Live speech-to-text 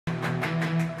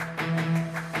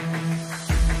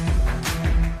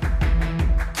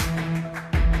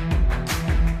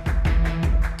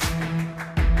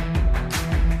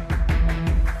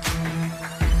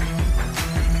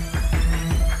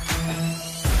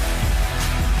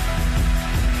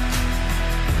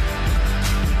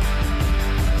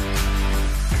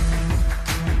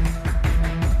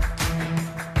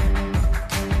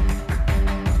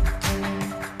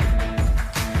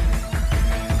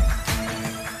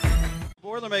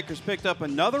Boilermakers picked up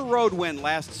another road win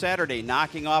last Saturday,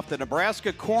 knocking off the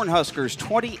Nebraska Cornhuskers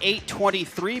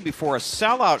 28-23 before a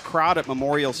sellout crowd at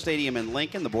Memorial Stadium in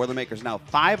Lincoln. The Boilermakers now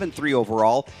 5-3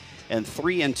 overall and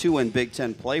 3-2 in Big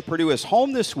Ten play. Purdue is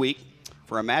home this week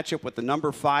for a matchup with the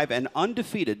number 5 and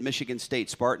undefeated Michigan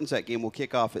State Spartans. That game will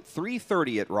kick off at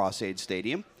 3:30 at Ross-Ade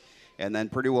Stadium. And then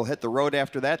Purdue will hit the road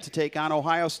after that to take on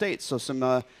Ohio State. So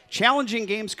some challenging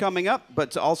games coming up,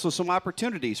 but also some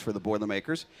opportunities for the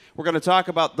Boilermakers. We're going to talk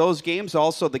about those games,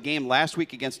 also the game last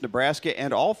week against Nebraska,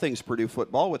 and all things Purdue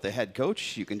football with the head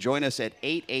coach. You can join us at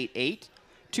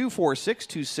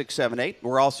 888-246-2678.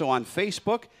 We're also on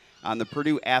Facebook on the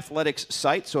Purdue Athletics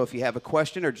site. So if you have a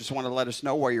question or just want to let us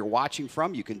know where you're watching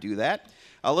from, you can do that.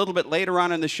 A little bit later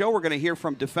on in the show, we're going to hear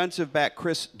from defensive back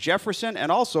Chris Jefferson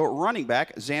and also running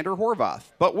back Xander Horvath.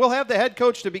 But we'll have the head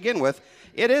coach to begin with.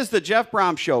 It is the Jeff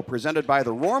Brohm Show, presented by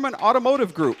the Rohrman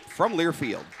Automotive Group from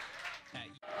Learfield.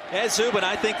 As Zubin,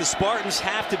 I think the Spartans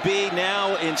have to be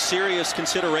now in serious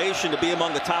consideration to be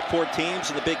among the top 4 teams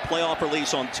in the big playoff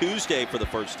release on Tuesday for the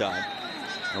first time.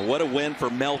 And what a win for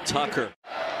Mel Tucker.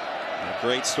 A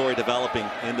great story developing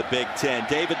in the Big Ten.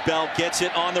 David Bell gets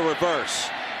it on the reverse.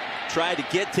 Tried to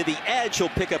get to the edge. He'll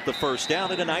pick up the first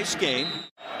down in a nice game.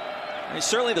 And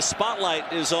certainly the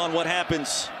spotlight is on what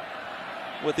happens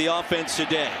with the offense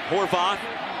today. Horvath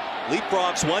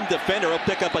leapfrogs one defender. He'll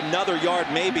pick up another yard,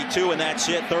 maybe 2, and that's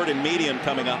it. 3rd and medium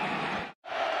coming up.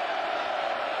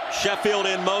 Sheffield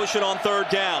in motion on 3rd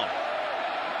down.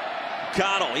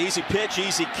 Connell, easy pitch,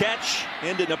 easy catch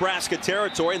into Nebraska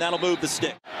territory, and that'll move the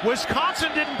stick.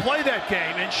 Wisconsin didn't play that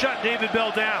game and shut David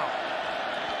Bell down.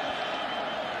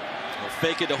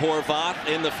 Fake it to Horvath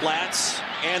in the flats.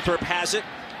 Anthrop has it,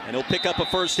 and he'll pick up a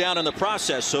first down in the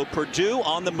process. So Purdue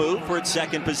on the move for its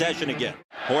second possession again.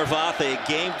 Horvath, a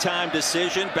game-time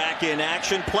decision, back in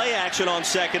action. Play action on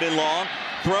 2nd and long.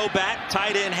 Throw back,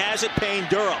 tight end has it, Payne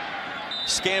Durham.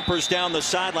 Scampers down the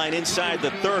sideline inside the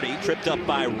 30, tripped up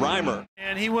by Reimer.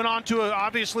 And he went on to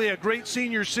obviously a great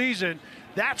senior season.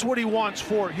 That's what he wants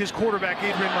for his quarterback,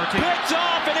 Adrian Martinez. Picked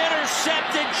off and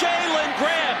intercepted. Jalen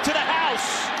Graham to the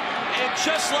house. And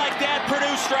just like that,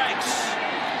 Purdue strikes.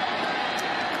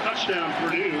 Touchdown,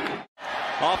 Purdue.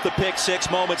 Off the pick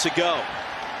 6 moments ago.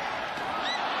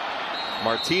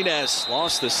 Martinez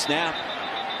lost the snap.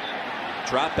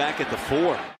 Dropped back at the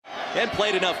 4. And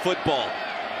played enough football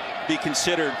to be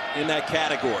considered in that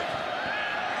category.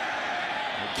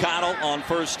 Connell on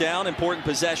first down. Important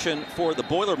possession for the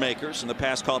Boilermakers. And the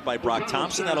pass caught by Brock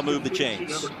Thompson. That'll move the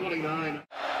chains.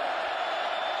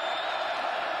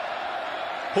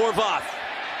 Horvath,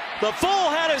 the full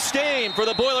head of steam for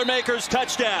the Boilermakers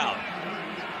touchdown.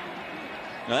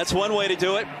 Now that's one way to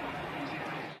do it.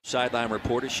 Sideline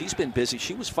reporter, she's been busy.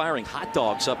 She was firing hot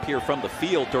dogs up here from the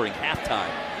field during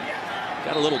halftime.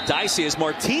 Got a little dicey as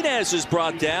Martinez is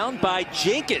brought down by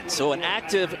Jenkins. So an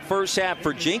active first half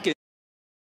for Jenkins.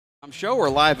 Show. We're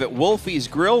live at Wolfie's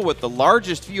Grill with the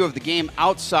largest view of the game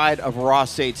outside of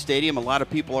Ross-Ade Stadium. A lot of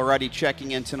people already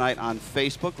checking in tonight on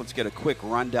Facebook. Let's get a quick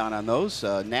rundown on those.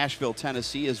 Nashville,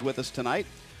 Tennessee is with us tonight.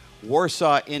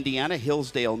 Warsaw, Indiana,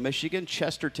 Hillsdale, Michigan,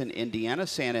 Chesterton, Indiana,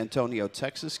 San Antonio,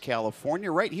 Texas,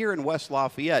 California, right here in West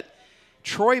Lafayette,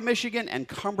 Troy, Michigan, and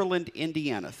Cumberland,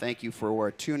 Indiana. Thank you for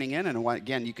tuning in. And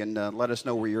again, you can let us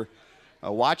know where you're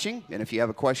watching, and if you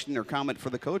have a question or comment for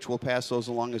the coach, we'll pass those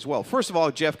along as well. First of all,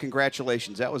 Jeff,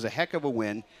 congratulations. That was a heck of a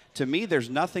win. To me, there's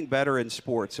nothing better in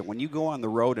sports, and when you go on the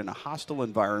road in a hostile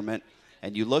environment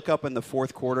and you look up in the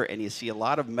 4th quarter and you see a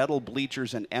lot of metal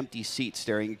bleachers and empty seats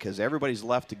staring because everybody's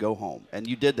left to go home, and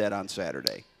you did that on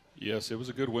Saturday. Yes, it was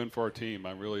a good win for our team.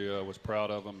 I really was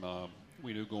proud of them.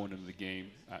 We knew going into the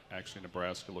game, actually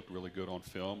Nebraska looked really good on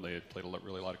film. They had played a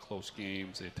lot of close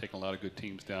games. They had taken a lot of good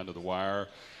teams down to the wire.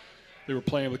 They were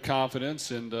playing with confidence,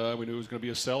 and we knew it was going to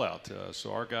be a sellout.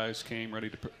 So our guys came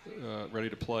ready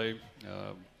to play.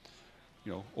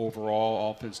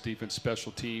 Overall, offense, defense,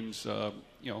 special teams.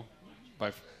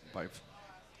 By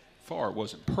far it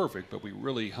wasn't perfect, but we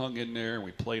really hung in there and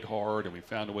we played hard and we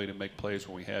found a way to make plays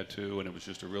when we had to, and it was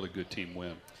just a really good team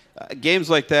win. Games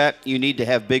like that, you need to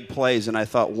have big plays, and I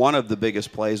thought one of the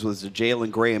biggest plays was the Jalen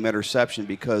Graham interception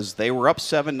because they were up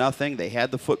 7-0. They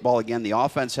had the football again. The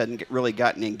offense hadn't really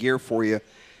gotten in gear for you.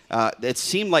 It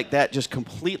seemed like that just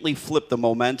completely flipped the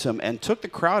momentum and took the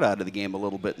crowd out of the game a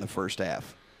little bit in the first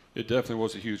half. It definitely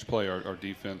was a huge play. Our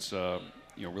defense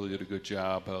really did a good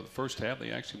job. The first half,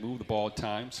 they actually moved the ball at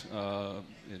times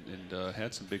and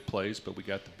had some big plays, but we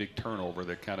got the big turnover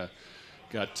that kind of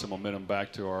got some momentum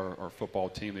back to our football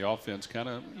team. The offense kind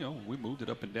of, we moved it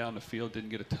up and down the field, didn't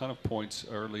get a ton of points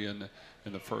early in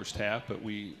the first half, but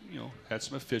we, had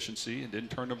some efficiency and didn't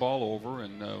turn the ball over.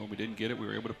 And when we didn't get it, we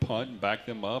were able to punt and back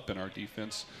them up. And our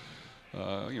defense,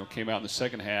 came out in the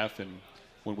second half. And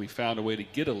when we found a way to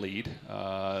get a lead,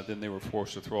 then they were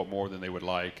forced to throw it more than they would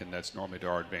like, and that's normally to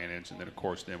our advantage. And then, of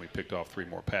course, we picked off 3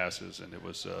 more passes, and it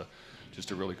was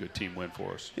just a really good team win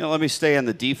for us. Let me stay on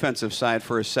the defensive side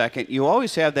for a second. You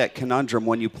always have that conundrum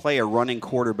when you play a running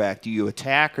quarterback. Do you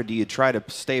attack or do you try to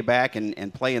stay back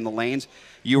and play in the lanes?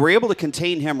 You were able to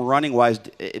contain him running-wise,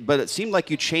 but it seemed like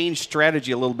you changed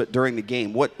strategy a little bit during the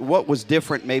game. What was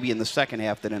different maybe in the second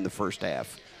half than in the first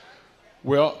half?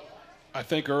 Well, I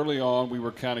think early on we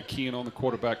were kind of keying on the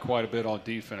quarterback quite a bit on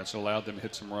defense. It allowed them to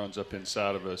hit some runs up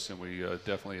inside of us, and we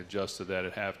definitely adjusted that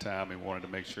at halftime and wanted to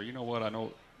make sure, I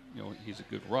know he's a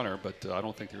good runner, but I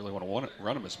don't think they really want to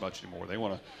run him as much anymore. They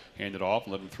want to hand it off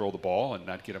and let him throw the ball and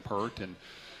not get him hurt. And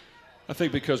I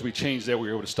think because we changed that, we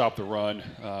were able to stop the run.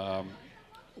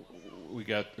 We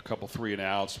got a couple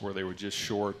 3-and-outs where they were just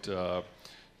short. And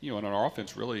our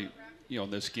offense really, in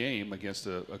this game against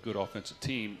a good offensive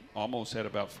team, almost had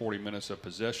about 40 minutes of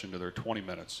possession to their 20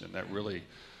 minutes, and that really,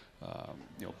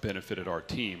 benefited our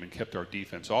team and kept our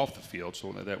defense off the field.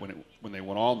 So that when they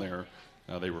went on there,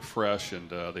 they were fresh and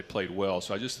they played well.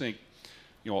 So I just think,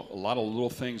 a lot of little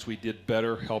things we did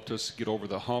better helped us get over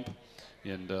the hump.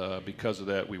 And because of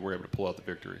that, we were able to pull out the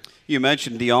victory. You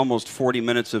mentioned the almost 40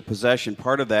 minutes of possession.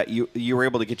 Part of that, you were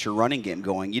able to get your running game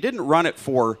going. You didn't run it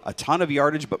for a ton of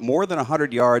yardage, but more than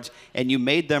 100 yards, and you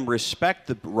made them respect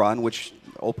the run, which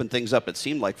opened things up, it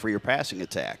seemed like, for your passing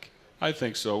attack. I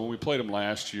think so. When we played them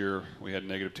last year, we had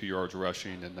 -2 yards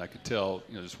rushing, and I could tell,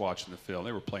 just watching the film,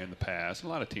 they were playing the pass. And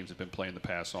a lot of teams have been playing the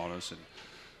pass on us, and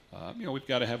we've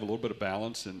got to have a little bit of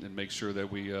balance and make sure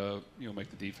that we,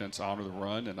 make the defense honor the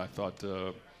run. And I thought,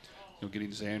 getting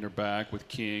Xander back with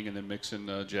King and then mixing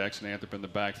Jackson Anthrop in the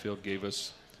backfield gave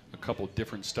us a couple of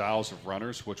different styles of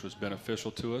runners, which was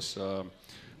beneficial to us.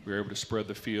 We were able to spread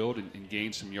the field and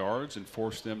gain some yards and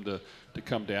force them to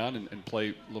come down and play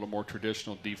a little more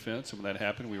traditional defense. And when that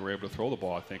happened, we were able to throw the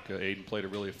ball. I think Aiden played a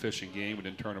really efficient game. We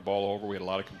didn't turn the ball over. We had a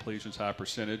lot of completions, high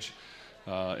percentage,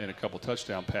 and a couple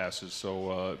touchdown passes.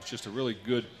 So it's just a really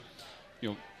good,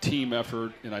 team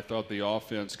effort. And I thought the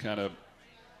offense kind of,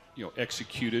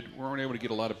 executed. We weren't able to get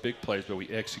a lot of big plays, but we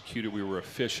executed. We were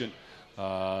efficient,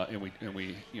 and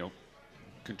we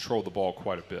controlled the ball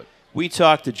quite a bit. We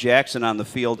talked to Jackson on the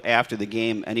field after the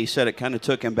game, and he said it kind of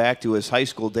took him back to his high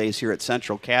school days here at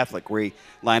Central Catholic, where he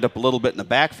lined up a little bit in the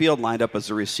backfield, lined up as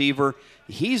a receiver.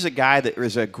 He's a guy that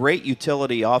is a great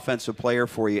utility offensive player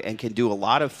for you and can do a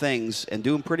lot of things and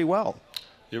do them pretty well.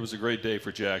 It was a great day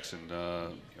for Jackson.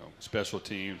 Special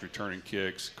teams, returning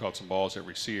kicks, caught some balls at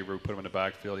receiver, put him in the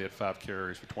backfield. He had 5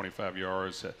 carries for 25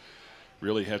 yards.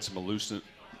 Really had some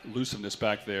elusiveness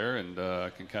back there, and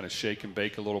can kind of shake and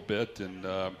bake a little bit, and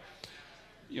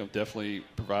definitely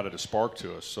provided a spark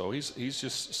to us. So he's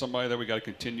just somebody that we got to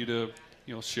continue to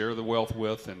share the wealth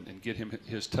with and get him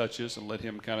his touches and let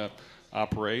him kind of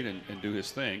operate and do his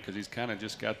thing, because he's kind of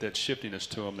just got that shiftiness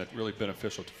to him that's really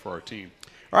beneficial for our team.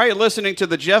 All right, you're listening to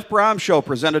the Jeff Brohm Show,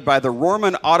 presented by the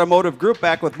Rohrman Automotive Group.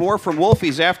 Back with more from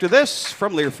Wolfie's after this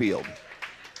from Learfield.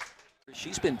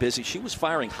 She's been busy. She was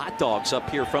firing hot dogs up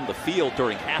here from the field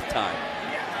during halftime.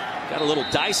 Got a little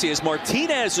dicey as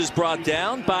Martinez is brought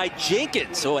down by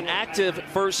Jenkins. So an active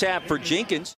first half for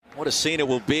Jenkins. What a scene it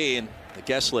will be, and the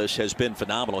guest list has been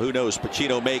phenomenal. Who knows,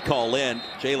 Pacino may call in.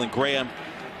 Jalen Graham,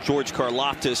 George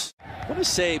Karlaftis. I want to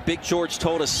say Big George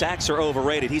told us sacks are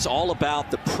overrated. He's all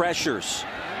about the pressures.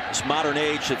 This modern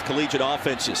age of collegiate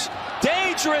offenses.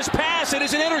 Dangerous pass. It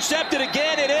is intercepted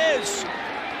again. It is.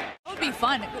 It would be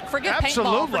fun. Forget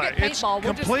Absolutely. paintball. Forget paintball.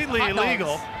 It's completely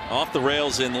illegal. Off the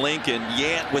rails in Lincoln.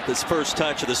 Yant with his first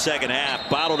touch of the second half.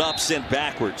 Bottled up, sent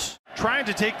backwards. Trying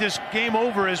to take this game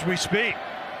over as we speak.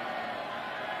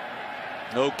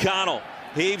 O'Connell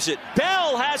heaves it.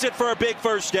 Bell has it for a big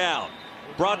first down.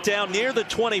 Brought down near the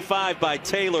 25 by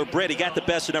Taylor Britt. He got the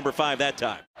best of number 5 that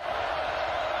time.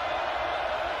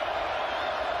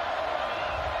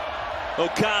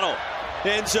 O'Connell,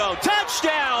 end zone,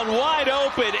 touchdown, wide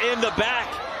open in the back.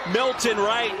 Milton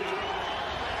Wright.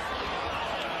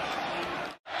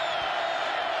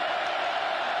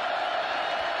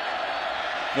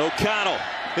 O'Connell,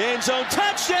 end zone,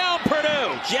 touchdown,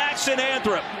 Purdue. Jackson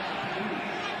Anthrop.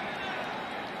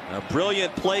 A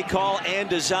brilliant play call and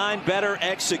design, better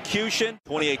execution.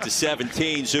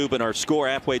 28-17, Zubin, our score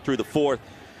halfway through the 4th.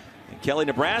 And Kelly,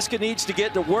 Nebraska needs to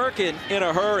get to work in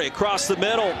a hurry. Across the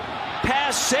middle,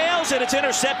 pass sails, and it's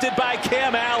intercepted by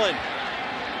Cam Allen.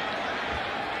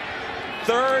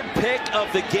 Third pick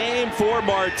of the game for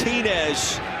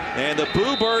Martinez. And the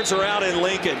Bluebirds are out in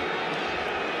Lincoln.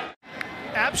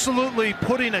 Absolutely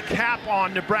putting a cap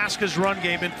on Nebraska's run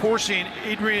game and forcing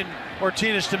Adrian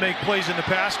Martinez to make plays in the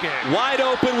pass game. Wide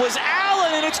open was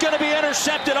Allen, and it's going to be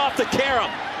intercepted off the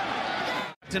carom.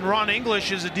 And Ron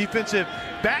English is a defensive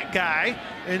back guy,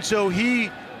 and so he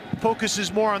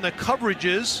focuses more on the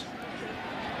coverages,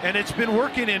 and it's been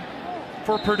working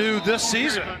for Purdue this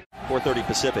season. 4:30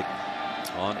 Pacific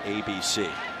on ABC.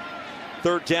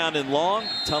 Third down and long.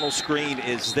 Tunnel screen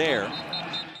is there.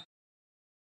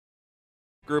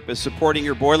 Group is supporting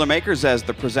your Boilermakers as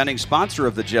the presenting sponsor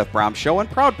of the Jeff Brohm Show and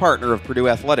proud partner of Purdue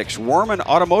Athletics. Rohrman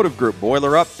Automotive Group,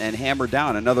 boiler up and hammer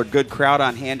down. Another good crowd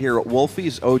on hand here at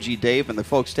Wolfie's, OG Dave and the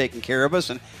folks taking care of us.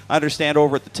 And I understand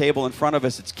over at the table in front of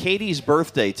us, it's Katie's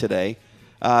birthday today.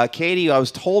 Katie, I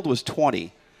was told, was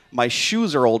 20. My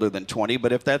shoes are older than 20,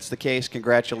 but if that's the case,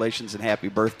 congratulations and happy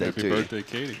birthday to you. Happy birthday,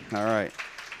 Katie. All right.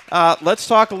 Let's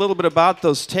talk a little bit about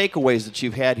those takeaways that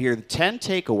you've had here. 10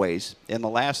 takeaways in the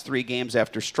last 3 games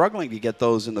after struggling to get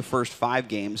those in the first 5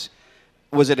 games.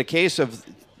 Was it a case of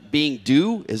being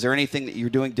due? Is there anything that you're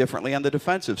doing differently on the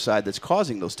defensive side that's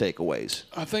causing those takeaways?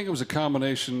 I think it was a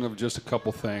combination of just a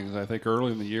couple things. I think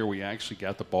early in the year we actually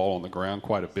got the ball on the ground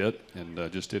quite a bit and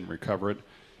just didn't recover it.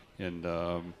 And,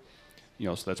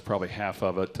 so that's probably half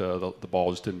of it. The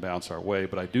ball just didn't bounce our way.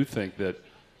 But I do think that,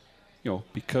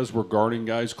 because we're guarding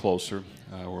guys closer,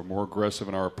 we're more aggressive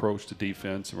in our approach to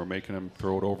defense, and we're making them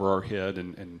throw it over our head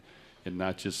and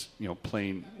not just,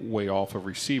 playing way off of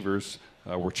receivers.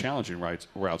 We're challenging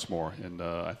routes more. And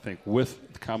I think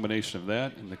with the combination of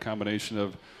that and the combination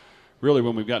of really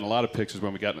when we've gotten a lot of picks is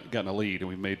when we've gotten a lead and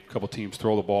we've made a couple teams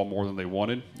throw the ball more than they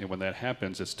wanted. And when that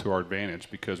happens, it's to our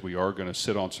advantage because we are going to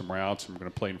sit on some routes and we're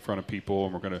going to play in front of people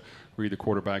and we're going to read the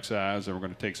quarterback's eyes and we're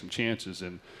going to take some chances.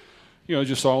 And as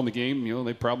you saw in the game,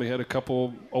 they probably had a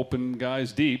couple open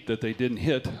guys deep that they didn't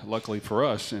hit, luckily for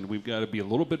us. And we've got to be a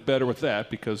little bit better with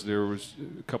that because there was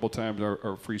a couple times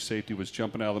our free safety was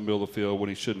jumping out of the middle of the field when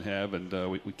he shouldn't have, and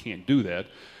we can't do that.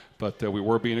 But we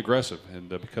were being aggressive, and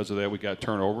because of that, we got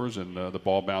turnovers, and the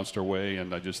ball bounced our way.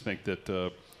 And I just think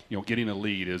that, getting a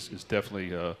lead is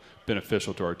definitely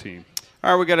beneficial to our team.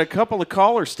 All right, we got a couple of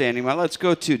callers standing by. Let's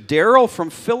go to Daryl from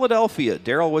Philadelphia.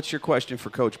 Daryl, what's your question for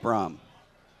Coach Brohm?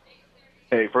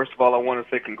 Hey, first of all, I want to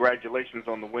say congratulations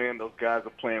on the win. Those guys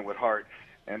are playing with heart,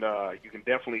 and you can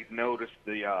definitely notice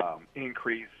the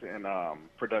increase in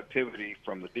productivity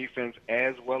from the defense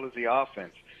as well as the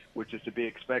offense, which is to be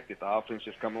expected. The offense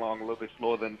just come along a little bit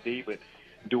slower than the D, but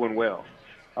doing well.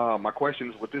 My question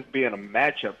is, with this being a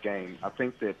matchup game, I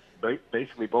think that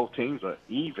basically both teams are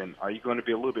even. Are you going to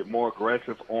be a little bit more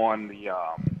aggressive on the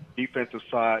defensive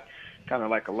side? Kind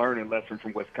of like a learning lesson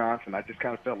from Wisconsin. I just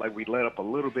kind of felt like we let up a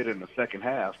little bit in the second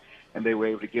half, and they were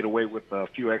able to get away with a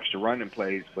few extra running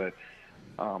plays. But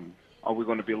are we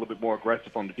going to be a little bit more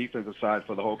aggressive on the defensive side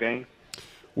for the whole game?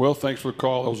 Well, thanks for the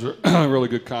call. Those are really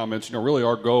good comments. Really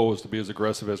our goal is to be as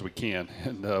aggressive as we can,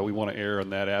 and we want to err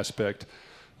in that aspect.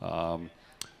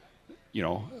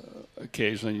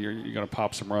 Occasionally you're going to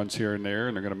pop some runs here and there,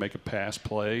 and they're going to make a pass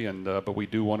play, but we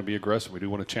do want to be aggressive. We do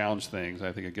want to challenge things.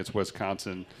 I think against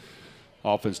Wisconsin,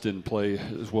 offense didn't play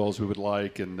as well as we would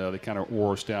like, and they kind of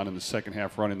wore us down in the second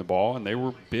half running the ball, and they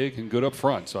were big and good up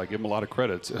front, so I give them a lot of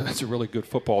credit. It's a really good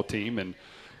football team, and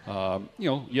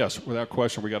yes, without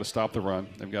question, we got to stop the run.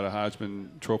 They've got a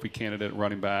Heisman Trophy candidate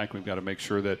running back. We've got to make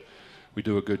sure that we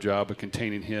do a good job of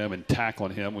containing him and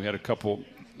tackling him. We had a couple,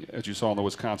 as you saw in the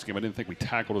Wisconsin game, I didn't think we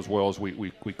tackled as well as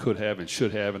we could have and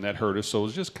should have, and that hurt us. So it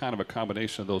was just kind of a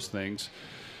combination of those things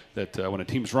that when a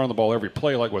team's running the ball every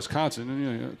play like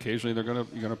Wisconsin, occasionally you're going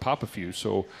to pop a few.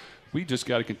 So we just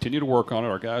got to continue to work on it.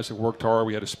 Our guys have worked hard.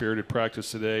 We had a spirited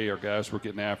practice today. Our guys were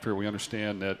getting after it. We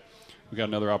understand that we got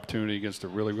another opportunity against a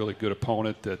really, really good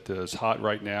opponent that is hot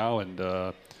right now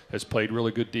and has played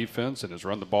really good defense and has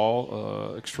run the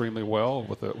ball extremely well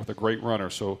with a great runner.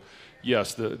 So,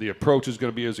 yes, the approach is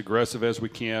going to be as aggressive as we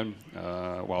can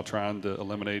while trying to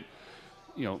eliminate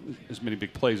as many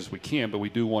big plays as we can, but we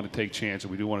do want to take chances.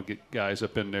 We do want to get guys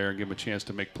up in there and give them a chance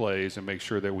to make plays and make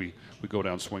sure that we go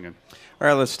down swinging. All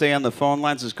right, let's stay on the phone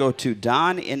lines. Let's go to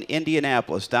Don in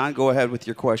Indianapolis. Don, go ahead with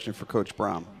your question for Coach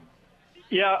Brohm.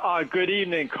 Yeah, good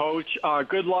evening, Coach.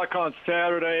 Good luck on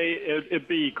Saturday. It'd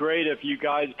be great if you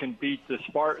guys can beat the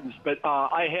Spartans. But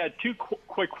I had two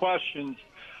quick questions.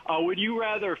 Would you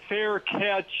rather fair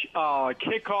catch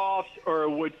kickoffs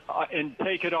or and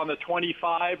take it on the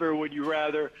 25, or would you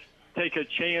rather take a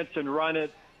chance and run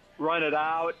it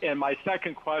out? And my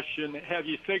second question: have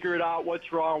you figured out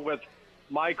what's wrong with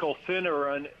Michael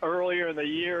Finneran? Earlier in the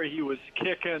year, he was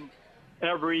kicking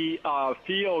every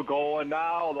field goal, and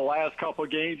now the last couple of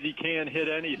games he can't hit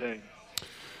anything?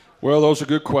 Well, those are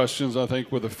good questions. I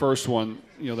think with the first one,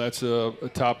 that's a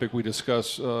topic we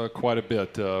discuss quite a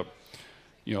bit.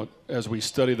 As we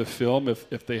study the film,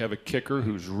 if they have a kicker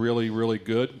who's really, really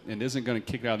good and isn't going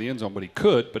to kick it out of the end zone,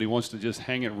 but he wants to just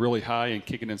hang it really high and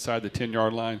kick it inside the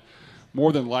 10-yard line,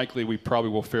 more than likely we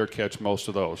probably will fair catch most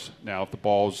of those. Now, if the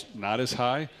ball's not as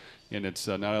high and it's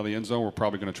not out of the end zone, we're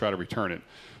probably going to try to return it.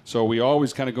 So we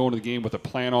always kind of go into the game with a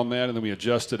plan on that, and then we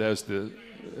adjust it as the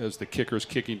kicker's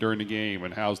kicking during the game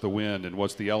and how's the wind and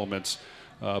what's the elements.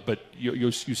 But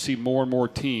you see more and more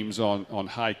teams on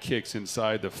high kicks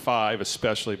inside the 5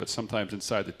 especially, but sometimes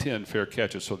inside the 10 fair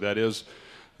catches. So that is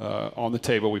on the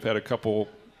table. We've had a couple,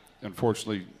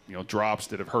 unfortunately, drops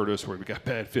that have hurt us where we got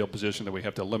bad field position that we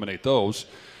have to eliminate those.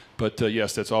 But,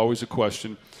 yes, that's always a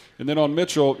question. And then on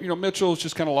Mitchell, Mitchell's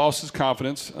just kind of lost his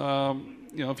confidence.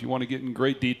 If you want to get in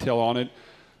great detail on it,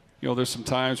 there's some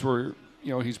times where,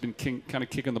 he's been kind of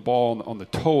kicking the ball on the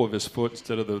toe of his foot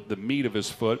instead of the meat of his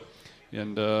foot.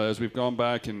 And as we've gone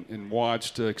back and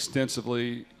watched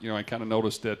extensively, I kind of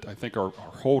noticed that I think our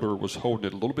holder was holding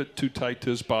it a little bit too tight to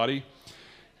his body.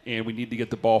 And we need to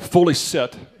get the ball fully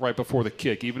set right before the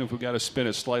kick. Even if we've got to spin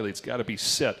it slightly, it's got to be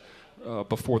set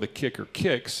before the kicker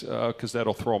kicks because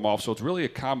that'll throw him off. So it's really a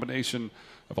combination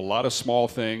of a lot of small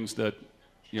things that,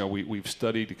 we've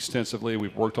studied extensively.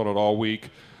 We've worked on it all week.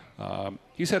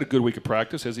 He's had a good week of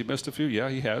practice. Has he missed a few? Yeah,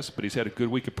 he has. But he's had a good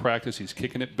week of practice. He's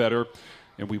kicking it better.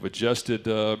 And we've adjusted,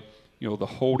 the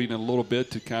holding a little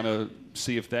bit to kind of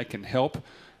see if that can help.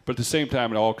 But at the same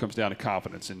time, it all comes down to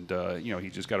confidence. And,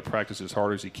 he's just got to practice as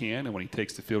hard as he can. And when he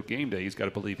takes the field game day, he's got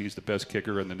to believe he's the best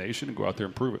kicker in the nation and go out there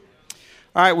and prove it.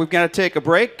 All right, we've got to take a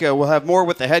break. We'll have more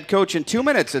with the head coach in 2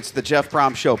 minutes. It's the Jeff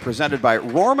Brohm Show, presented by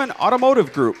Rohrman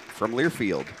Automotive Group from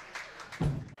Learfield.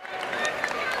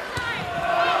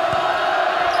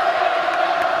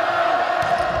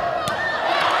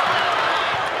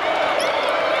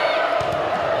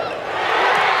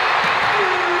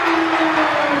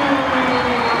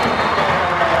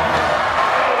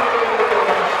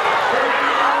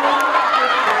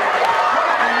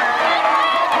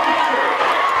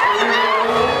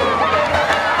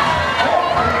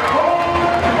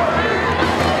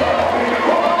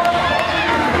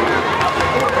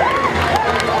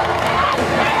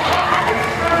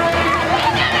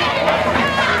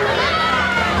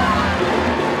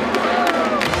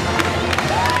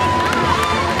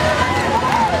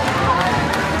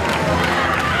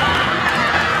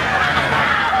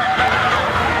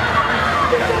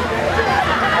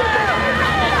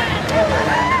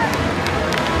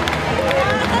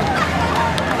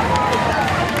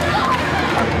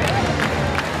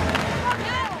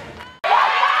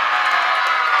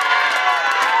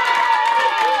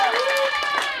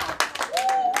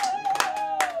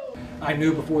 I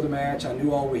knew before the match, I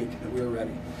knew all week that we were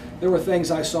ready. There were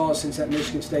things I saw since that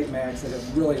Michigan State match that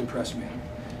have really impressed me,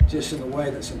 just in the way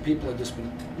that some people have just been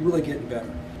really getting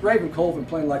better. Raven Colvin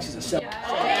playing like she's a 7.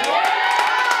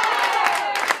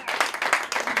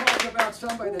 Talking about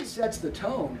somebody that sets the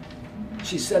tone.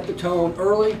 She set the tone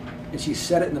early, and she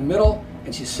set it in the middle,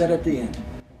 and she set it at the end.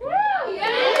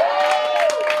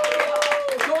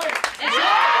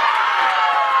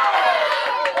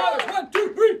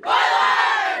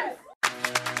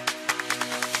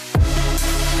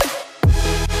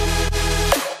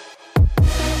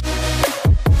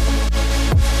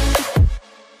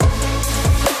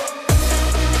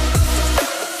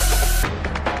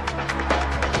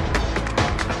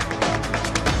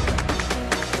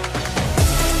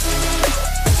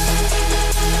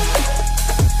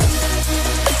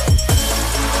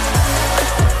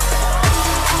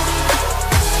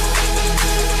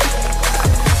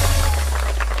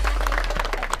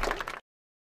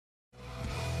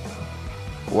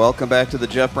 Welcome back to the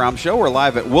Jeff Brohm Show. We're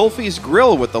live at Wolfie's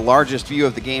Grill with the largest view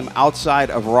of the game outside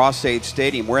of Rohrman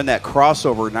Stadium. We're in that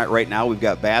crossover night right now. We've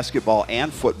got basketball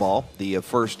and football, the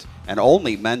first and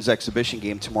only men's exhibition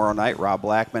game tomorrow night. Rob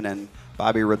Blackman and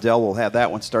Bobby Riddell will have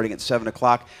that one starting at 7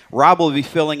 o'clock. Rob will be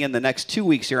filling in the next 2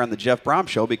 weeks here on the Jeff Brohm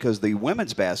Show because the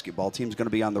women's basketball team is going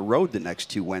to be on the road the next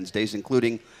 2 Wednesdays,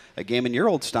 including a game in your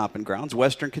old stomping grounds,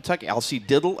 Western Kentucky. I'll see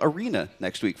Diddle Arena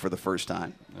next week for the first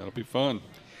time. That'll be fun.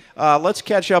 Let's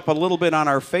catch up a little bit on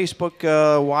our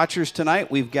Facebook watchers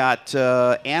tonight. We've got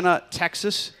Anna,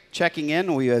 Texas, checking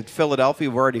in. We had Philadelphia.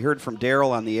 We've already heard from Daryl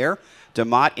on the air.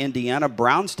 DeMott, Indiana.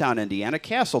 Brownstown, Indiana.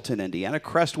 Castleton, Indiana.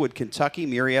 Crestwood, Kentucky.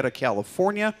 Murrieta,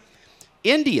 California.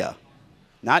 India.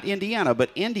 Not Indiana,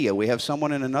 but India. We have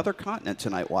someone in another continent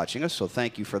tonight watching us, so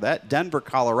thank you for that. Denver,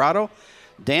 Colorado.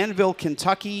 Danville,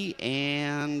 Kentucky,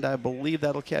 and I believe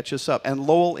that'll catch us up, and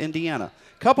Lowell, Indiana.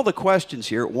 Couple of questions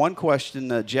here. One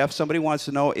question, Jeff, somebody wants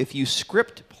to know if you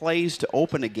script plays to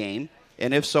open a game,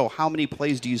 and if so, how many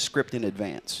plays do you script in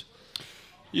advance?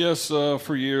 Yes,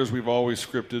 for years we've always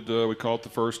scripted, we call it the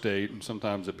first 8, and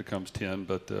sometimes it becomes 10,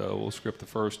 but we'll script the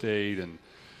first 8, and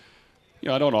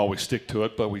I don't always stick to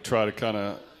it, but we try to kind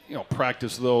of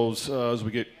practice those as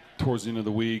we get towards the end of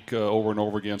the week over and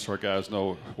over again so our guys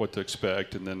know what to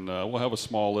expect, and then we'll have a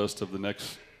small list of the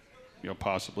next,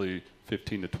 possibly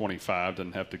 15 to 25.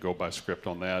 Doesn't have to go by script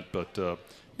on that, but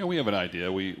we have an idea.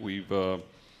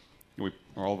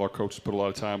 All of our coaches put a lot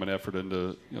of time and effort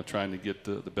into trying to get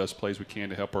the best plays we can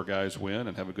to help our guys win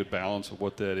and have a good balance of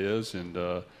what that is. And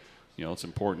it's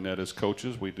important that as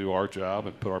coaches we do our job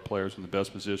and put our players in the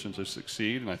best positions to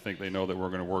succeed. And I think they know that we're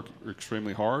going to work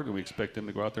extremely hard, and we expect them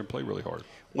to go out there and play really hard.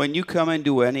 When you come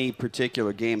into any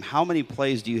particular game, how many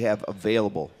plays do you have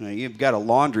available? You've got a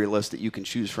laundry list that you can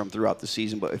choose from throughout the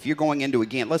season, but if you're going into a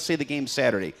game, let's say the game's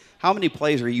Saturday, how many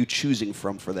plays are you choosing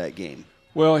from for that game?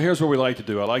 Well, here's what we like to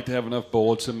do. I like to have enough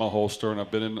bullets in my holster, and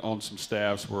I've been on some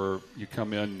staffs where you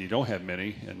come in and you don't have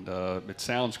many, and it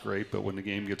sounds great, but when the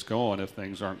game gets going, if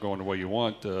things aren't going the way you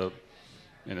want and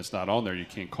it's not on there, you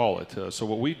can't call it. So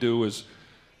what we do is,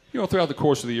 throughout the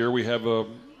course of the year, we have a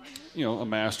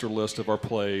master list of our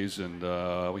plays, and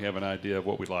we have an idea of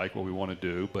what we like, what we want to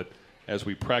do. But as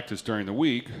we practice during the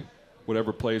week,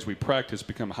 whatever plays we practice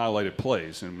become highlighted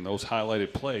plays, and those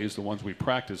highlighted plays, the ones we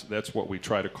practice, that's what we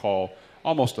try to call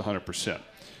almost 100%.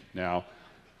 Now,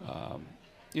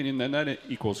 and then that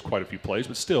equals quite a few plays,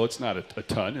 but still, it's not a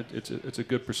ton. It's a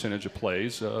good percentage of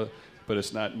plays, but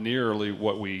it's not nearly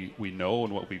what we know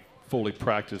and what we fully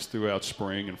practice throughout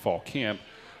spring and fall camp.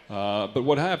 But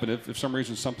what happened if some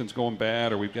reason something's going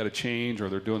bad, or we've got to change, or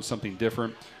they're doing something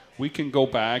different, we can go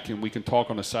back and we can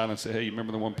talk on the side and say, hey, you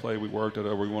remember the one play we worked at,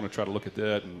 or we want to try to look at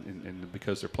that, and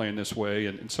because they're playing this way,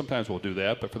 and sometimes we'll do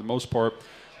that, but for the most part,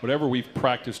 whatever we've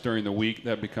practiced during the week,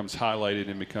 that becomes highlighted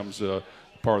and becomes a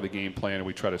part of the game plan, and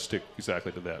we try to stick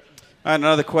exactly to that. All right,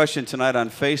 another question tonight on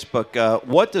Facebook.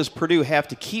 What does Purdue have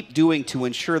to keep doing to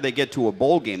ensure they get to a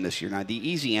bowl game this year? Now, the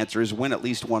easy answer is win at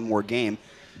least one more game.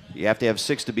 You have to have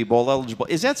 6 to be bowl eligible.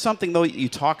 Is that something, though, you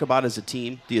talk about as a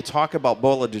team? Do you talk about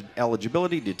bowl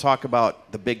eligibility? Do you talk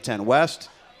about the Big Ten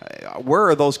West? Where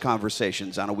are those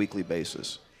conversations on a weekly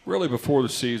basis? Really, before the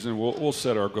season, we'll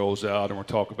set our goals out, and we'll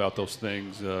talk about those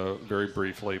things very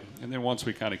briefly. And then once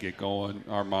we kind of get going,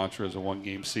 our mantra is a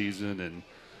one-game season, and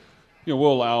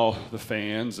we'll allow the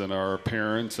fans and our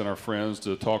parents and our friends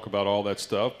to talk about all that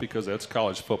stuff because that's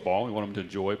college football. We want them to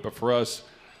enjoy it. But for us,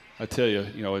 I tell you,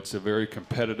 it's a very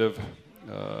competitive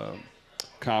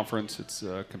conference. It's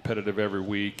competitive every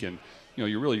week, and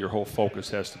your whole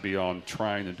focus has to be on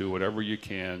trying to do whatever you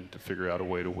can to figure out a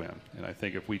way to win. And I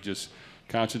think if we just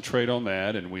concentrate on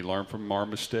that and we learn from our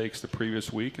mistakes the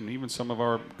previous week and even some of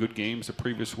our good games the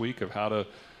previous week of how to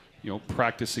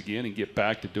practice again and get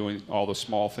back to doing all the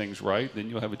small things right, then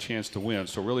you'll have a chance to win.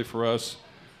 So really for us,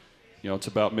 it's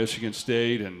about Michigan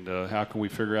State and how can we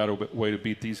figure out a way to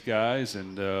beat these guys,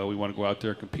 and we want to go out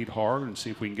there and compete hard and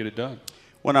see if we can get it done.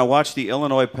 When I watched the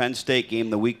Illinois-Penn State game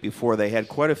the week before, they had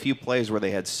quite a few plays where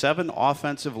they had 7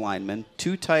 offensive linemen,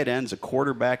 2 tight ends, a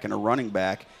quarterback, and a running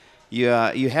back. You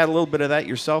had a little bit of that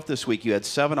yourself this week. You had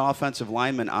 7 offensive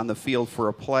linemen on the field for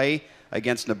a play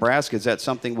against Nebraska. Is that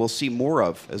something we'll see more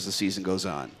of as the season goes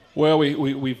on? Well,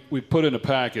 we put in a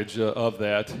package of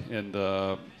that, and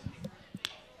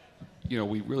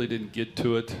we really didn't get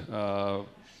to it. I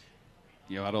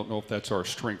don't know if that's our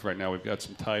strength right now. We've got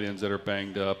some tight ends that are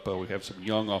banged up. We have some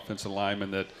young offensive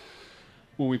linemen that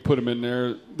when we put them in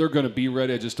there, they're going to be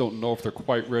ready. I just don't know if they're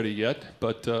quite ready yet,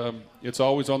 but it's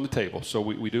always on the table. So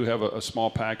we do have a small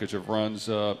package of runs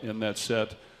in that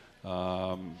set,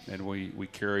 and we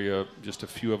carry just a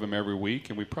few of them every week,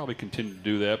 and we probably continue to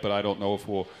do that, but I don't know if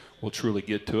we'll truly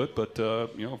get to it. But,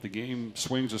 if the game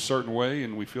swings a certain way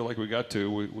and we feel like we got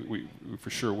to, we for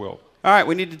sure will. All right,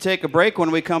 we need to take a break. When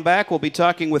we come back, we'll be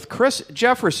talking with Chris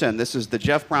Jefferson. This is the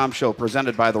Jeff Brohm Show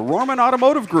presented by the Rohrman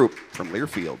Automotive Group from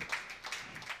Learfield.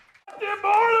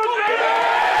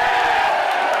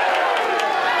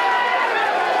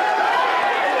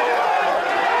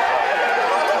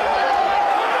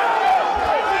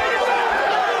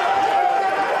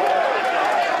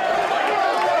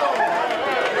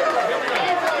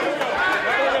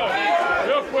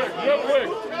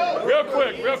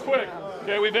 Real quick.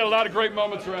 Okay, we've had a lot of great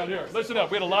moments around here. Listen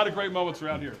up, we had a lot of great moments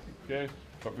around here. Okay,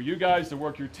 but for you guys to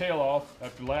work your tail off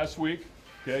after last week,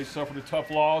 okay, suffered a tough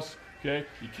loss. Okay,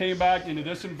 you came back into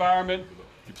this environment.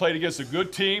 You played against a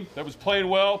good team that was playing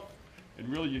well,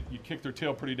 and really you kicked their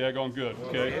tail pretty daggone good,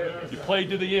 okay? You played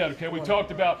to the end, okay? We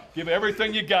talked about give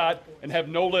everything you got and have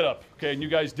no let up, okay? And you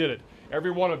guys did it.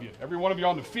 Every one of you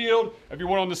on the field,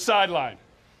 everyone on the sideline,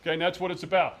 okay? And that's what it's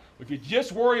about. If you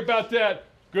just worry about that,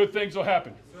 good things will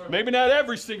happen. Maybe not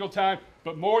every single time,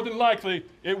 but more than likely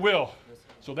it will.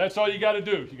 So that's all you got to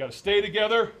do. You got to stay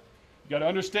together. You got to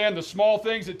understand the small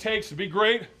things it takes to be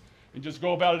great and just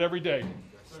go about it every day.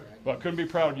 But I couldn't be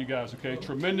proud of you guys, okay?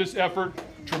 Tremendous effort,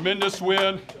 tremendous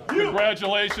win.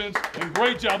 Congratulations, and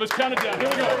great job. Let's count it down. Here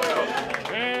we go.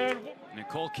 And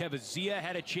Nicole Kevazia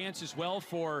had a chance as well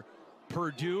for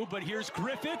Purdue, but here's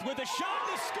Griffith with a shot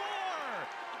to score!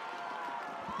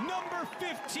 Number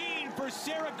 15 for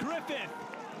Sarah Griffith.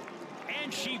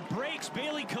 And she breaks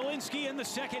Bailey Kalinsky in the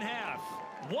second half.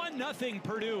 1-0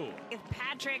 Purdue. If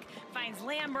Patrick finds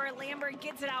Lambert, Lambert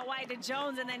gets it out wide to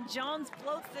Jones, and then Jones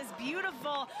floats this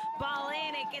beautiful ball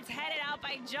in. It gets headed out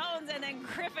by Jones, and then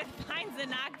Griffith finds the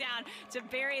knockdown to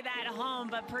bury that home.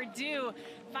 But Purdue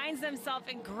finds themselves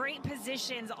in great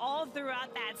positions all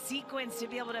throughout that sequence to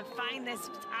be able to find this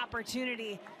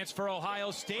opportunity. It's for Ohio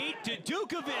State to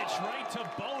Dukovic, right to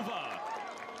Bova.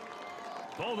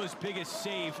 Bova's biggest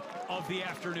save of the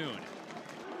afternoon.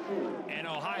 And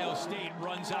Ohio State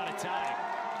runs out of time.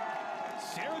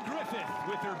 Sarah Griffith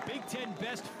with her Big Ten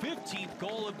best 15th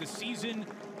goal of the season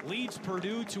leads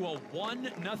Purdue to a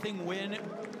 1-0 win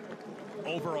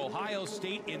over Ohio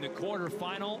State in the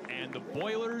quarterfinal, and the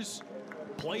Boilers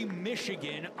play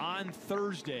Michigan on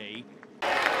Thursday.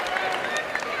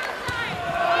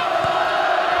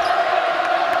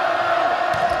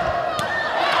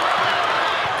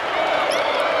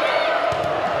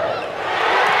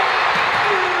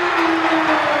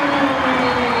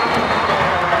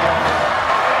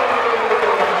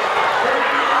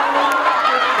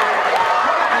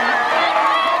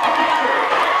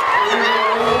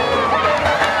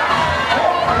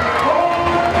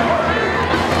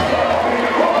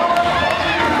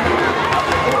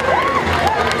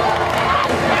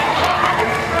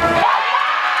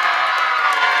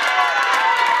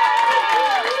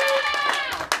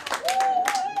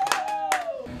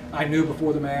 I knew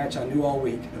before the match, I knew all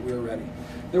week that we were ready.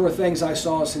 There were things I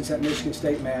saw since that Michigan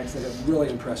State match that have really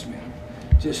impressed me,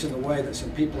 just in the way that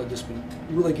some people have just been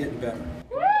really getting better.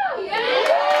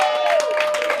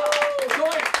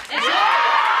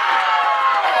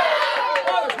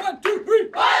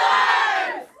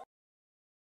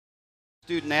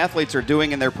 Student athletes are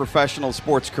doing in their professional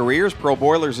sports careers. Pro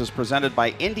Boilers is presented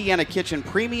by Indiana Kitchen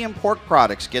Premium Pork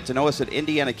Products. Get to know us at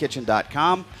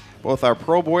indianakitchen.com. Both our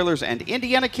Pro Boilers and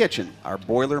Indiana Kitchen are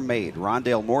boiler made.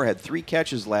 Rondale Moore had 3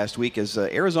 catches last week as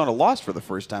Arizona lost for the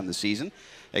first time this season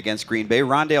against Green Bay.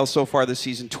 Rondale so far this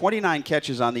season, 29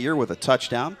 catches on the year with a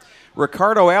touchdown.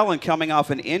 Ricardo Allen, coming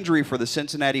off an injury for the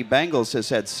Cincinnati Bengals, has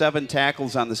had 7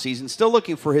 tackles on the season. Still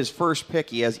looking for his first pick.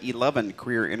 He has 11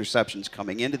 career interceptions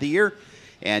coming into the year.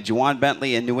 And Juwan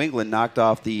Bentley in New England knocked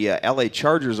off the LA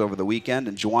Chargers over the weekend,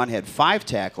 and Juwan had 5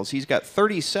 tackles. He's got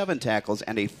 37 tackles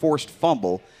and a forced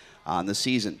fumble on the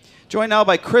season. Joined now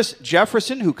by Chris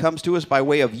Jefferson, who comes to us by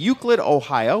way of Euclid,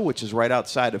 Ohio, which is right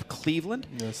outside of Cleveland.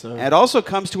 Yes, sir. And also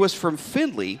comes to us from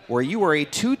Findlay, where you were a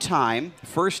 2-time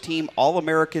first-team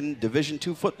All-American Division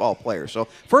II football player. So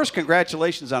first,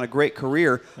 congratulations on a great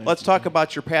career. Let's talk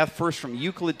about your path first from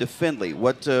Euclid to Findlay.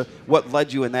 What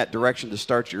led you in that direction to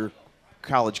start your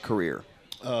college career?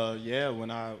 Yeah,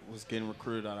 when I was getting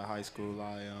recruited out of high school,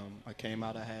 I came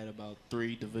out, I had about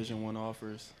 3 Division I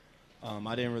offers.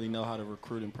 I didn't really know how the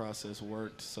recruiting process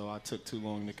worked, so I took too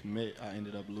long to commit. I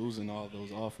ended up losing all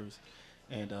those offers,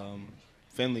 and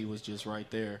Findlay was just right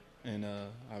there, and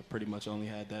I pretty much only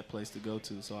had that place to go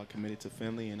to, so I committed to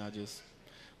Findlay, and I just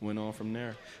went on from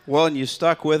there. Well, and you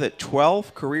stuck with it.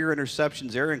 12 career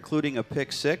interceptions there, including a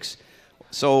pick 6.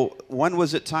 So when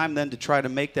was it time then to try to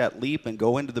make that leap and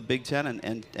go into the Big Ten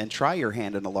and try your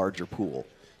hand in a larger pool?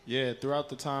 Yeah,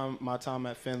 throughout my time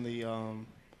at Findlay,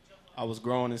 I was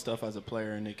growing and stuff as a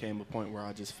player, and it came a point where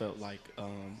I just felt like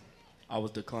I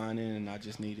was declining, and I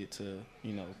just needed to,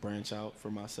 branch out for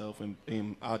myself,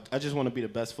 and I just want to be the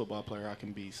best football player I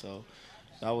can be. So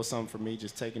that was something for me,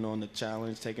 just taking on the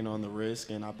challenge, taking on the risk,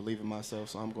 and I believe in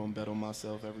myself, so I'm going to bet on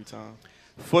myself every time.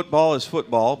 Football is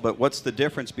football, but what's the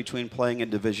difference between playing in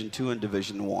Division II and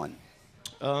Division I?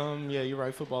 Yeah, you're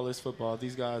right. Football is football.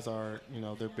 These guys are,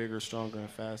 they're bigger, stronger, and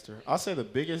faster. I'll say the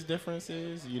biggest difference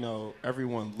is,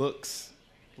 everyone looks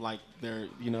like they're,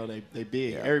 they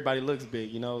big. Yeah. Everybody looks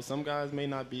big. Some guys may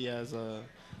not be as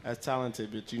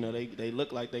talented, but they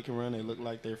look like they can run. They look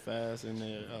like they're fast, and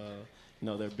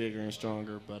they're bigger and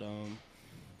stronger. But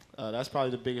that's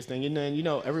probably the biggest thing. And then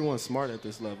everyone's smart at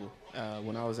this level.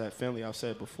 When I was at Findlay, I've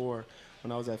said before,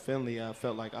 when I was at Finley, I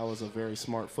felt like I was a very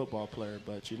smart football player.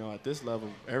 But, you know, at this level,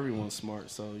 everyone's smart.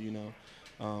 So, you know,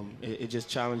 it just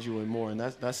challenged you more. And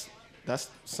that's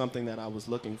something that I was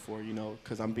looking for, you know,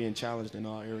 because I'm being challenged in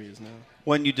all areas now.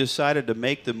 When you decided to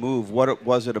make the move, what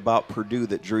was it about Purdue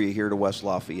that drew you here to West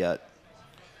Lafayette?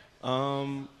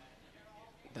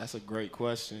 That's a great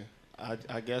question.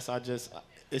 I guess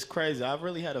it's crazy. I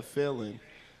really had a feeling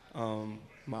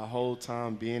my whole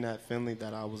time being at Finley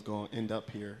that I was going to end up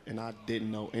here, and I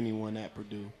didn't know anyone at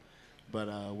Purdue. But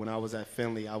when I was at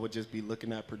Finley, I would just be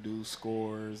looking at Purdue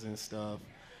scores and stuff.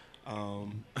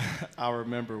 I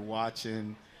remember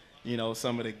watching, you know,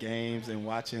 some of the games and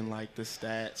watching, like, the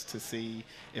stats to see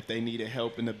if they needed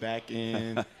help in the back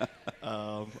end.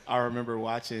 I remember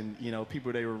watching, you know,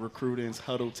 people they were recruiting's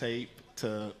huddle tape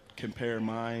to compare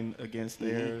mine against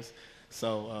theirs.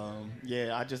 So,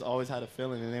 yeah, I just always had a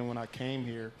feeling. And then when I came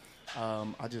here,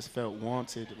 I just felt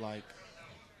wanted. Like,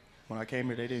 when I came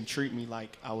here, they didn't treat me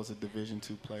like I was a Division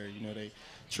II player. You know, they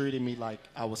treated me like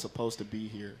I was supposed to be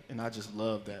here. And I just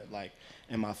loved that. Like,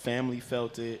 and my family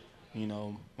felt it. You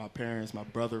know, my parents, my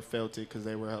brother felt it because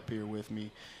they were up here with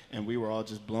me. And we were all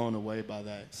just blown away by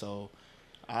that. So,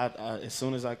 as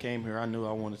soon as I came here, I knew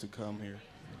I wanted to come here.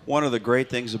 One of the great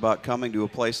things about coming to a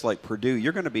place like Purdue,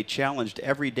 you're going to be challenged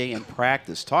every day in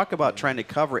practice. Talk about trying to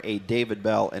cover a David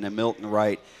Bell and a Milton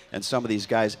Wright and some of these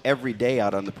guys every day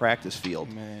out on the practice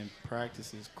field. Man,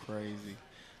 practice is crazy.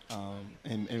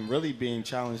 And really being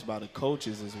challenged by the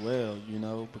coaches as well, you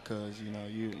know, because, you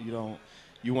know,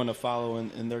 you want to follow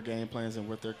in their game plans and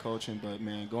what they're coaching. But,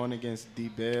 man, going against D.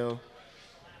 Bell,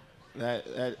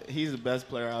 he's the best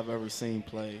player I've ever seen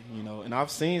play, you know. And I've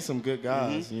seen some good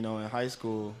guys, you know, in high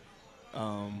school.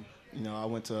 You know, I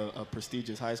went to a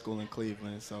prestigious high school in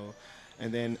Cleveland. So,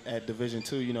 and then at Division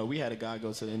II, you know, we had a guy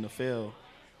go to the NFL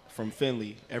from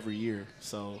Finley every year.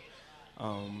 So,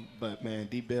 but man,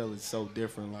 D. Bell is so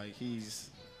different. Like he's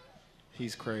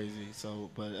crazy. So,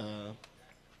 but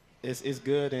it's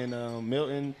good. And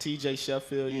Milton, T.J.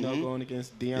 Sheffield, you know, going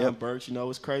against Deion Burks. You know,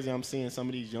 it's crazy. I'm seeing some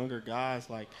of these younger guys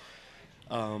like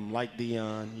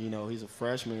Deion. You know, he's a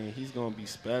freshman and he's gonna be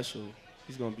special.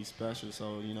 He's gonna be special.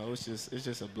 So, you know, it's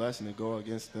just a blessing to go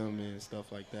against them and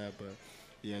stuff like that. But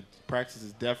yeah, practice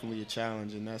is definitely a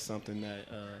challenge, and that's something that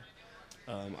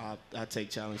I take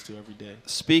challenge to every day.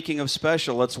 Speaking of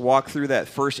special, let's walk through that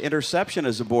first interception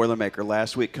as a Boilermaker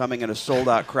last week, coming in a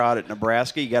sold-out crowd at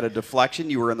Nebraska. You got a deflection.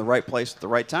 You were in the right place at the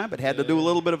right time, but had to do a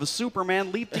little bit of a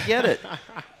Superman leap to get it.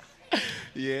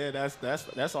 Yeah,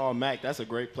 that's all Mac. That's a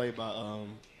great play by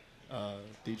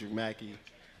Dedrick Mackey,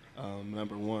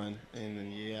 number one.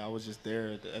 And yeah, I was just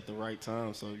there at the right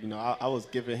time. So, you know, I was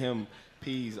giving him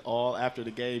P's all after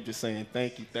the game, just saying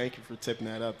thank you for tipping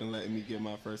that up and letting me get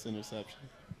my first interception.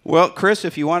 Well, Chris,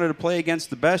 if you wanted to play against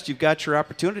the best, you've got your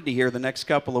opportunity here the next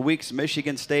couple of weeks.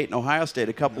 Michigan State and Ohio State,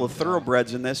 a couple of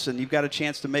thoroughbreds in this, and you've got a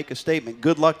chance to make a statement.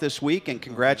 Good luck this week, and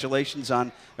congratulations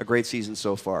on a great season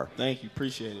so far. Thank you.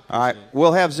 Appreciate it. All right.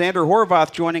 We'll have Xander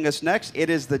Horvath joining us next. It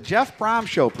is the Jeff Brohm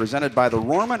Show presented by the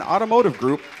Rohrman Automotive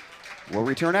Group. We'll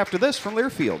return after this from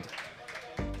Learfield.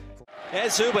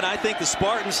 As Zubin, I think the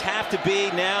Spartans have to be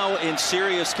now in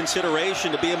serious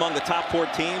consideration to be among the top 4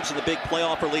 teams in the big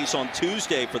playoff release on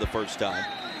Tuesday for the first time.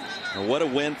 And what a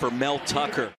win for Mel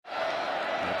Tucker.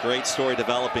 A great story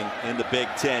developing in the Big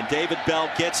Ten. David Bell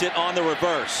gets it on the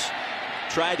reverse.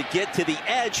 Tried to get to the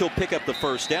edge. He'll pick up the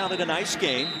first down in a nice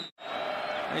game.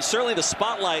 And certainly the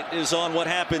spotlight is on what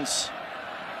happens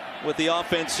with the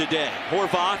offense today.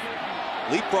 Horvath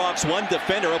leapfrogs one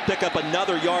defender. He'll pick up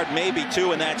another yard, maybe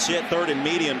 2, and that's it. 3rd and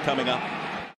medium coming up.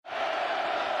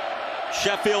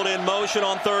 Sheffield in motion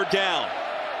on 3rd down.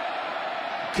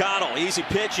 Connell, easy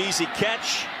pitch, easy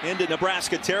catch into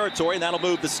Nebraska territory, and that'll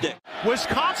move the stick.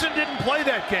 Wisconsin didn't play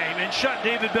that game and shut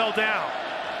David Bell down.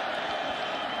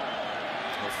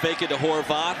 We'll fake it to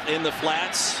Horvath in the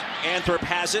flats. Anthrop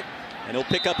has it, and he'll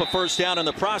pick up a first down in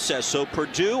the process. So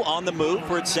Purdue on the move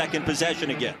for its 2nd possession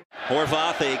again.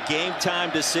 Horvath, a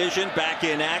game-time decision, back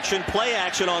in action, play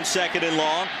action on 2nd and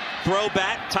long. Throw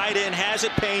back, tight end has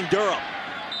it, Payne Durham.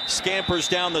 Scampers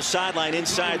down the sideline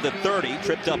inside the 30,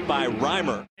 tripped up by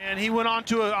Reimer. And he went on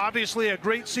to obviously a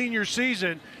great senior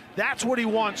season. That's what he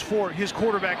wants for his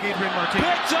quarterback, Adrian Martinez.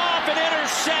 Picked off and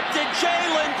intercepted.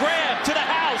 Jalen Graham to the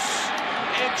house.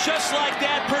 And just like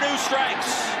that, Purdue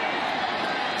strikes.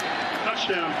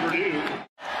 Touchdown, Purdue.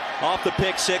 Off the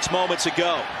pick 6 moments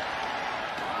ago.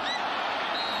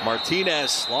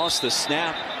 Martinez lost the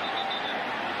snap.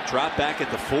 Dropped back at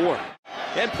the 4.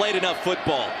 And played enough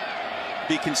football.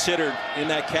 Be considered in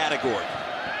that category.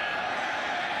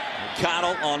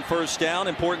 Connell on first down.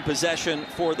 Important possession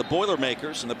for the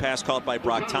Boilermakers, and the pass caught by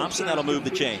Brock Thompson. That'll move the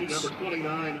chains.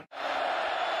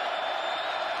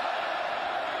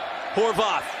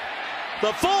 Horvath.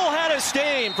 The full head of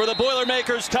steam for the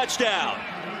Boilermakers touchdown.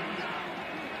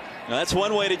 Now, that's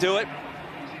one way to do it.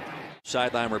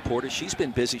 Sideline reporter, she's been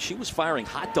busy. She was firing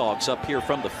hot dogs up here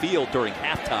from the field during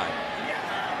halftime.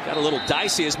 Got a little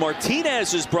dicey as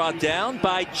Martinez is brought down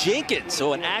by Jenkins.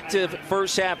 So an active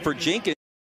first half for Jenkins.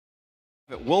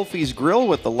 At Wolfie's Grill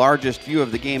with the largest view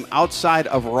of the game outside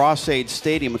of Rohrman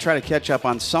Stadium. We'll try to catch up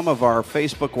on some of our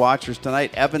Facebook watchers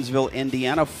tonight. Evansville,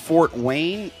 Indiana, Fort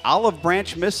Wayne, Olive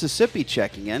Branch, Mississippi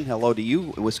checking in. Hello to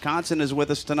you. Wisconsin is with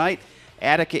us tonight.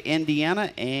 Attica,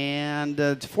 Indiana,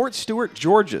 and Fort Stewart,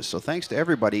 Georgia. So thanks to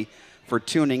everybody for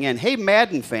tuning in. Hey,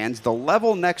 Madden fans, the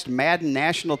Level Next Madden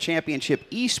National Championship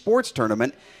eSports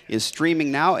Tournament is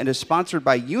streaming now and is sponsored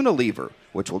by Unilever,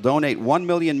 which will donate 1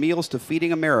 million meals to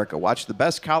Feeding America. Watch the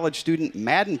best college student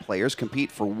Madden players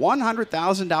compete for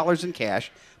 $100,000 in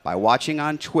cash by watching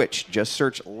on Twitch. Just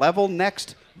search Level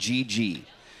Next GG.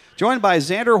 Joined by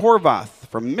Xander Horvath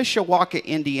from Mishawaka,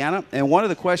 Indiana. And one of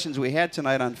the questions we had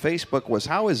tonight on Facebook was,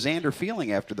 how is Xander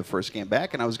feeling after the first game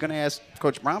back? And I was going to ask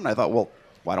Coach Brohm, and I thought, well,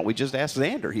 why don't we just ask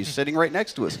Xander? He's sitting right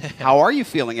next to us. How are you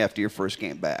feeling after your first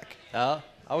game back? I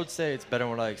would say it's better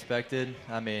than what I expected.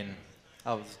 I mean,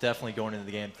 I was definitely going into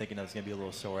the game thinking I was going to be a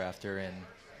little sore after, and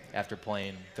after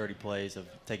playing 30 plays of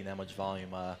taking that much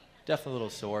volume, definitely a little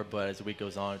sore, but as the week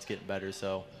goes on, it's getting better,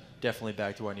 so definitely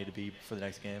back to where I need to be for the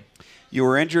next game. You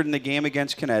were injured in the game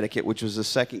against Connecticut, which was the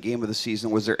second game of the season.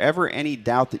 Was there ever any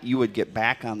doubt that you would get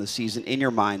back on the season in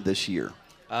your mind this year?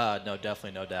 No,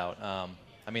 definitely no doubt.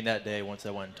 I mean, that day, once I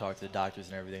went and talked to the doctors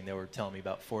and everything, they were telling me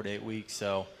about 4 to 8 weeks,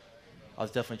 so I was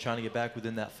definitely trying to get back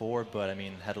within that 4, but, I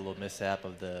mean, had a little mishap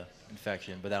of the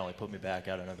infection, but that only put me back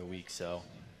out another week. So,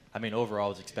 I mean, overall, I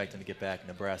was expecting to get back in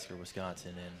Nebraska or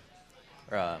Wisconsin,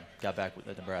 and got back with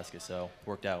Nebraska, so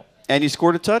worked out. And you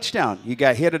scored a touchdown. You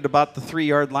got hit at about the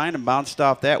 3-yard line and bounced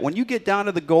off that. When you get down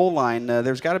to the goal line,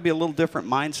 there's got to be a little different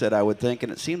mindset, I would think,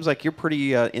 and it seems like you're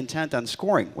pretty intent on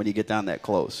scoring when you get down that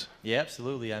close. Yeah,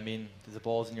 absolutely. I mean, the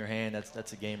ball's in your hand.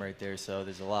 That's a game right there, so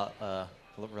there's a lot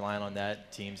relying on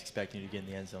that. Teams expecting you to get in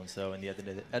the end zone, so at the end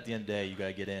of the day, you got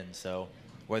to get in. So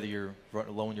whether you're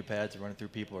low in your pads or running through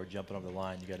people or jumping over the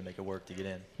line, you got to make it work to get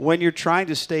in. When you're trying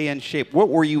to stay in shape, what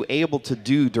were you able to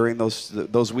do during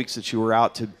those weeks that you were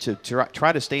out to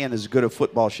try to stay in as good a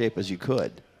football shape as you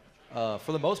could?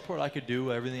 For the most part, I could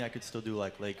do everything. I could still do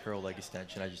like leg curl, leg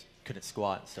extension. I just couldn't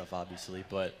squat and stuff, obviously,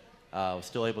 but I was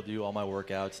still able to do all my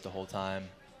workouts the whole time.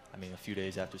 I mean, a few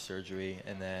days after surgery,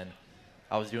 and then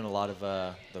I was doing a lot of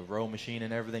the row machine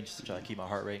and everything just to try to keep my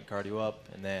heart rate and cardio up,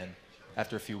 and then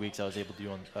after a few weeks, I was able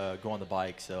to go on the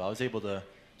bike, so I was able to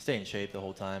stay in shape the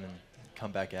whole time and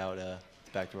come back out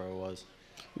back to where I was.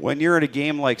 When you're at a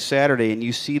game like Saturday and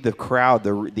you see the crowd,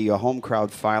 the home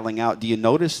crowd filing out, do you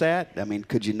notice that? I mean,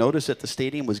 could you notice that the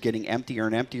stadium was getting emptier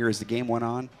and emptier as the game went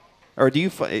on? Or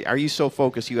are you so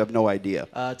focused you have no idea?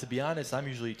 To be honest, I'm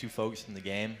usually too focused in the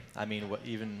game. I mean,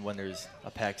 even when there's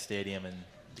a packed stadium and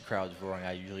the crowd's roaring,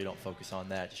 I usually don't focus on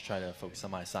that. Just try to focus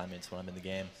on my assignments when I'm in the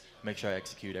game. Make sure I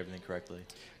execute everything correctly.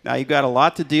 Now, you've got a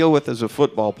lot to deal with as a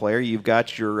football player. You've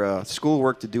got your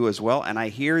schoolwork to do as well, and I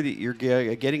hear that you're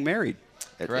getting married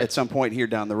at some point here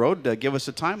down the road. Give us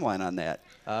a timeline on that.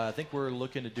 I think we're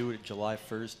looking to do it July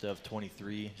 1st of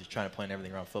 23, just trying to plan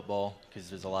everything around football because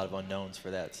there's a lot of unknowns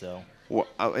for that. So, well,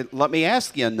 let me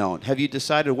ask the unknown. Have you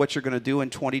decided what you're going to do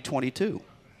in 2022?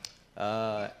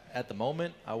 At the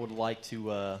moment, I would like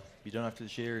to be done after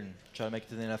this year and try to make it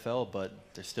to the NFL, but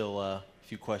there's still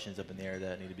few questions up in the air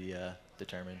that need to be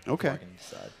determined. Okay. Before I can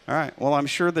decide. All right. Well, I'm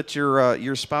sure that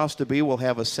your spouse-to-be will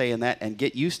have a say in that, and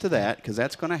get used to that because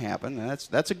that's going to happen. And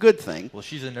that's a good thing. Well,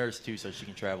 she's a nurse too, so she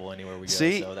can travel anywhere we go.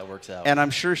 So that works out. And I'm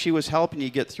sure she was helping you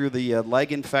get through the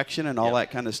leg infection and all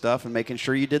that kind of stuff, and making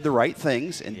sure you did the right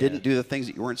things and didn't do the things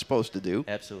that you weren't supposed to do.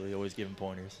 Absolutely, always giving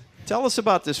pointers. Tell us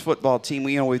about this football team.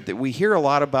 We hear a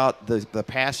lot about the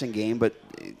passing game, but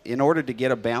in order to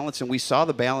get a balance, and we saw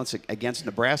the balance against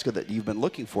Nebraska that you've been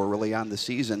looking for really on the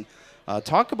season.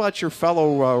 Talk about your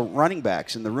fellow running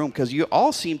backs in the room because you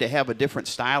all seem to have a different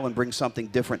style and bring something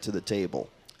different to the table.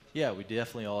 Yeah, we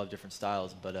definitely all have different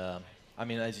styles, but I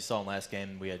mean, as you saw in last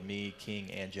game, we had me,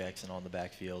 King, and Jackson on the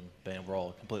backfield, and we're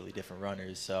all completely different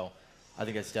runners. So I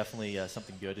think that's definitely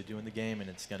something good to do in the game, and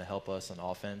it's going to help us on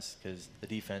offense because the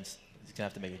defense is going to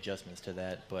have to make adjustments to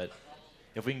that. But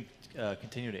if we can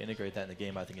continue to integrate that in the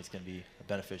game, I think it's going to be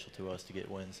beneficial to us to get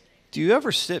wins. Do you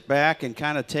ever sit back and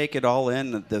kind of take it all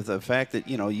in, the fact that,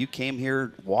 you came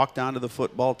here, walked onto the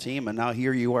football team, and now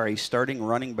here you are, a starting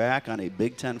running back on a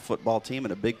Big Ten football team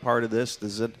and a big part of this?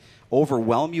 Does it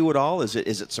overwhelm you at all? Is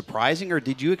it surprising, or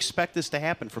did you expect this to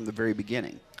happen from the very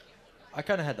beginning? I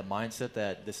kind of had the mindset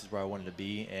that this is where I wanted to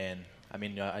be, and, I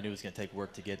knew it was going to take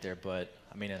work to get there, but,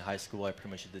 in high school I pretty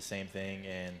much did the same thing,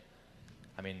 and,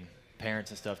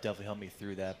 parents and stuff definitely helped me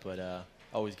through that, but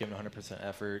always giving 100%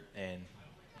 effort, and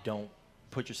don't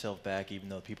put yourself back even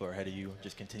though people are ahead of you.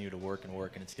 Just continue to work,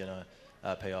 and it's going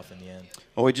to pay off in the end.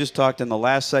 Well, we just talked in the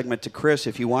last segment to Chris.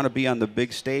 If you want to be on the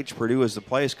big stage, Purdue is the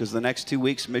place, because the next 2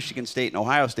 weeks, Michigan State and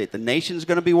Ohio State, the nation's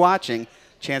going to be watching.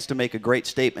 Chance to make a great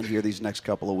statement here these next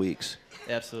couple of weeks.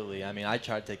 Absolutely. I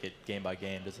try to take it game by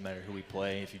game. Doesn't matter who we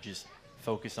play. If you just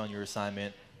focus on your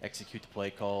assignment, execute the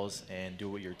play calls, and do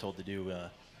what you're told to do,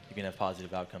 you can have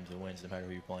positive outcomes and wins no matter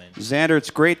who you're playing. Xander, it's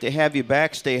great to have you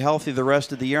back. Stay healthy the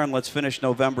rest of the year, and let's finish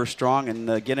November strong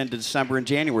and get into December and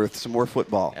January with some more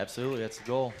football. Absolutely. That's the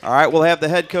goal. All right, we'll have the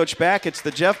head coach back. It's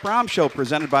the Jeff Brohm Show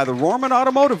presented by the Rohrman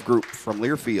Automotive Group from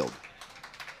Learfield.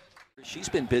 She's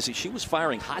been busy. She was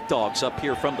firing hot dogs up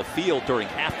here from the field during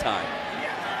halftime.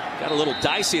 Got a little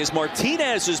dicey as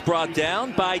Martinez is brought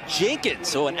down by Jenkins.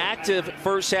 So an active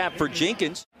first half for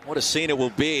Jenkins. What a scene it will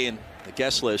be, and the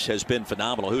guest list has been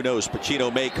phenomenal. Who knows?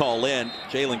 Pacino may call in.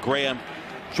 Jalen Graham,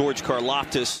 George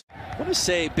Karlaftis. I want to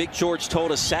say Big George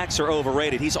told us sacks are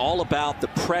overrated. He's all about the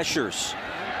pressures.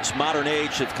 This modern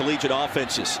age of collegiate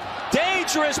offenses.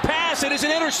 Dangerous pass. It is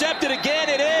intercepted again.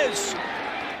 It is.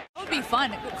 It would be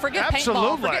fun. Forget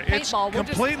Absolutely. paintball. Forget paintball. It's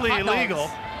completely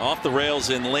illegal. Off the rails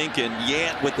in Lincoln.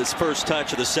 Yant with his first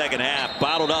touch of the second half.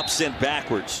 Bottled up, sent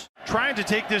backwards. Trying to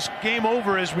take this game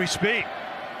over as we speak.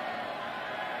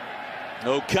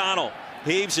 O'Connell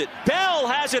heaves it. Bell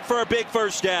has it for a big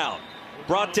first down.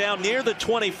 Brought down near the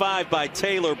 25 by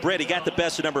Taylor Britt. He got the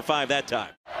best of number 5 that time.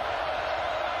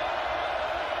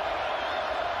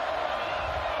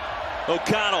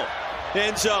 O'Connell,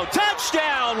 end zone,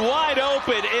 touchdown, wide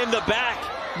open in the back.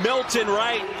 Milton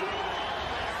Wright.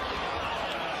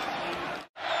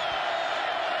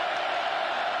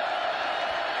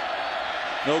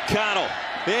 O'Connell,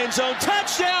 end zone,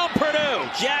 touchdown, Purdue.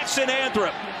 Jackson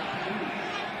Anthrop.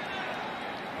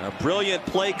 A brilliant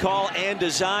play call and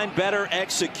design, better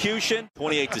execution.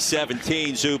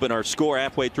 28-17, Zubin, our score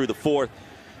halfway through the fourth.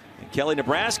 And Kelly,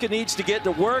 Nebraska needs to get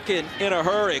to work in a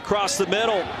hurry. Across the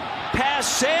middle,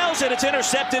 pass sails, and it's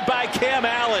intercepted by Cam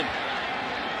Allen.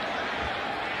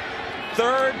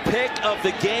 Third pick of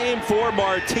the game for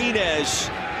Martinez,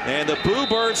 and the Boo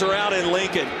Birds are out in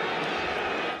Lincoln.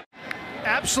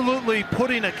 Absolutely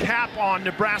putting a cap on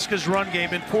Nebraska's run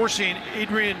game and forcing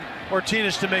Adrian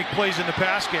Martinez to make plays in the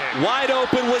pass game. Wide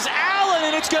open was Allen,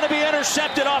 and it's going to be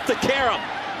intercepted off the carom.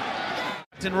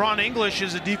 And Ron English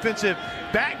is a defensive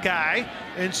back guy,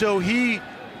 and so he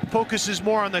focuses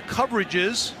more on the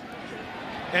coverages,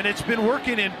 and it's been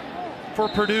working for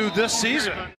Purdue this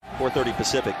season. 4:30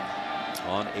 Pacific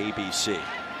on ABC.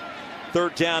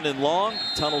 Third down and long.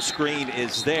 Tunnel screen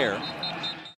is there.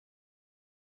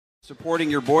 Supporting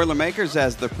your Boilermakers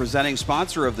as the presenting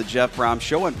sponsor of the Jeff Brohm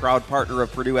Show and proud partner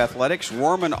of Purdue Athletics,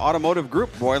 Rohrman Automotive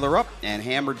Group. Boiler up and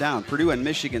hammer down. Purdue and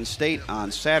Michigan State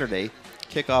on Saturday.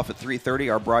 Kickoff at 3:30.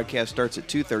 Our broadcast starts at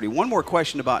 2:30. One more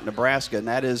question about Nebraska, and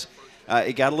that is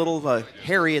it got a little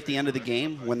hairy at the end of the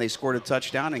game when they scored a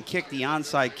touchdown and kicked the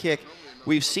onside kick.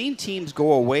 We've seen teams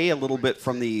go away a little bit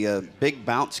from the big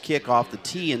bounce kick off the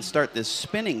tee and start this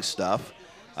spinning stuff.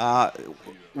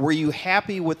 Were you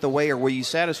happy with the way, or were you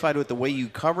satisfied with the way you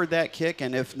covered that kick?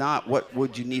 And if not, what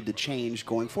would you need to change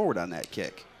going forward on that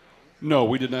kick? No,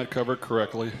 we did not cover it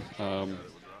correctly.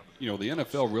 The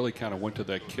NFL really kind of went to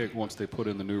that kick once they put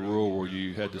in the new rule where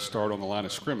you had to start on the line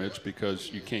of scrimmage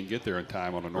because you can't get there in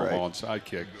time on a normal onside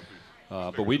kick.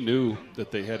 But we knew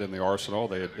that they had in the arsenal.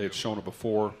 They had shown it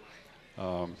before.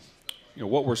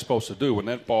 What we're supposed to do when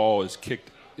that ball is kicked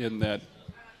in that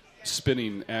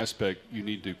spinning aspect, you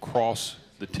need to cross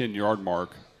the 10-yard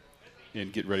mark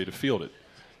and get ready to field it.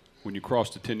 When you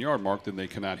cross the 10-yard mark, then they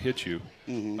cannot hit you.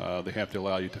 They have to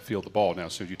allow you to field the ball. Now,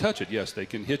 as soon as you touch it, yes, they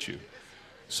can hit you.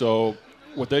 So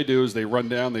what they do is they run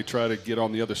down, they try to get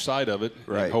on the other side of it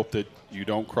and hope that you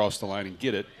don't cross the line and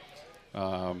get it.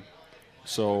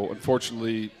 So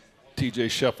unfortunately, T.J.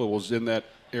 Scheffler was in that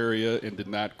area and did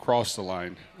not cross the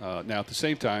line. Now, at the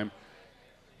same time,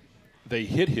 they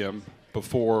hit him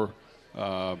before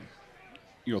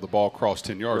the ball crossed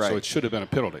 10 yards, so it should have been a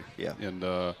penalty. And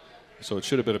so it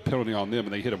should have been a penalty on them,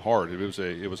 and they hit him hard.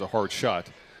 It was a hard shot,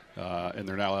 and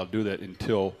they're not allowed to do that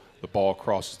until the ball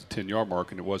crosses the 10-yard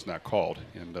mark, and it was not called.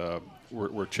 And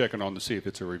we're checking on to see if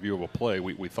it's a reviewable play.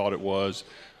 We thought it was.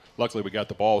 Luckily, we got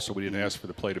the ball, so we didn't ask for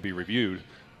the play to be reviewed,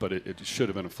 but it should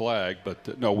have been a flag.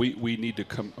 But no, we need to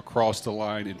come across the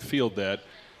line and field that.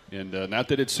 And not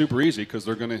that it's super easy, because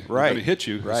they're going to hit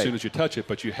you as soon as you touch it,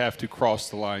 but you have to cross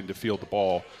the line to field the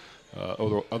ball.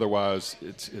 Otherwise,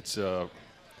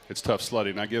 it's tough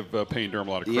sledding. I give Payne Durham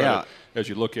a lot of credit. Yeah. As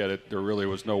you look at it, there really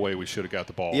was no way we should have got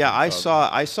the ball. Yeah, I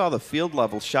saw the field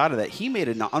level shot of that. He made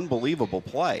an unbelievable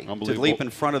play to leap in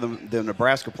front of the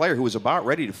Nebraska player who was about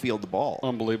ready to field the ball.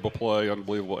 Unbelievable play,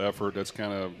 unbelievable effort. That's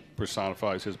kind of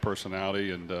personifies his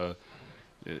personality, and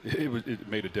it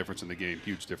made a difference in the game,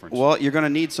 huge difference. Well, you're going to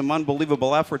need some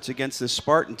unbelievable efforts against this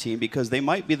Spartan team, because they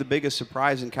might be the biggest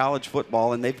surprise in college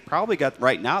football, and they've probably got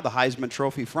right now the Heisman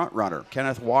Trophy front runner,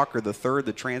 Kenneth Walker III,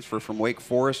 the transfer from Wake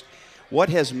Forest. What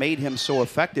has made him so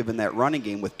effective in that running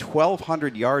game with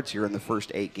 1,200 yards here in the first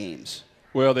 8 games?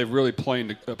 Well, they've really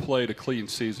played a clean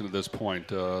season at this point.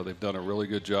 They've done a really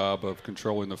good job of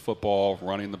controlling the football,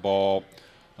 running the ball.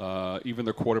 Even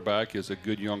their quarterback is a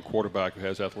good young quarterback who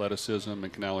has athleticism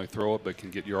and can not only throw it but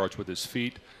can get yards with his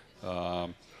feet.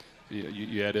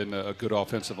 You add in a good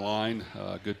offensive line,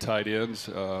 good tight ends.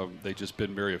 They've just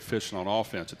been very efficient on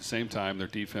offense. At the same time, their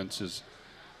defense has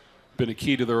been a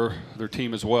key to their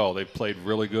team as well. They've played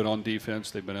really good on defense.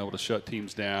 They've been able to shut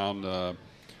teams down.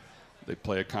 They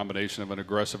play a combination of an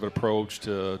aggressive approach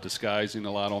to disguising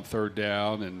a lot on third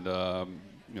down, and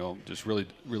just really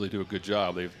do a good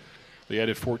job. They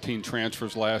added 14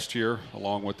 transfers last year,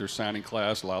 along with their signing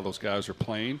class. A lot of those guys are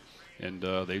playing, and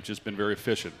they've just been very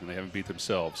efficient, and they haven't beat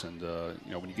themselves. And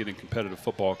when you get in competitive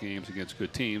football games against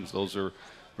good teams, those are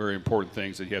very important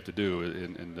things that you have to do,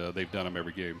 and they've done them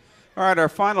every game. All right, our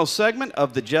final segment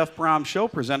of the Jeff Brohm Show,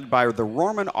 presented by the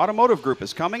Rohrman Automotive Group,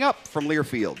 is coming up from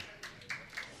Learfield.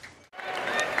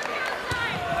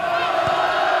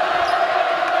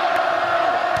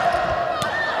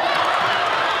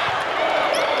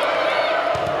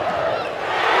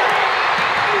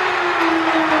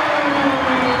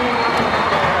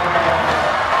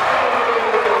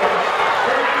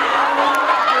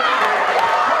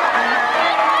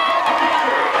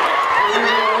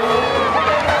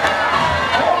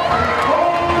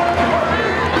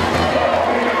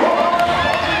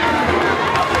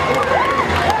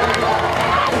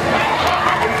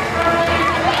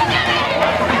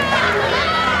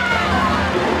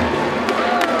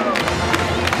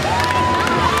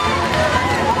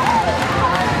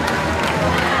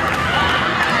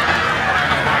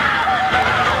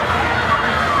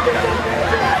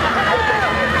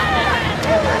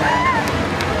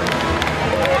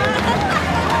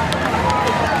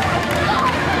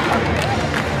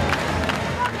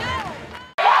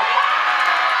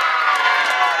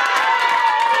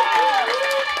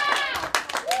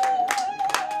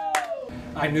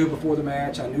 I knew before the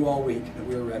match, I knew all week that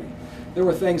we were ready. There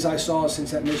were things I saw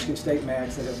since that Michigan State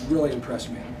match that have really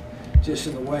impressed me, just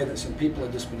in the way that some people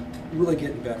have just been really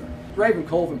getting better. Raven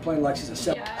Colvin playing like she's a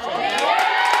 7.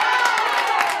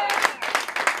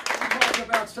 Talking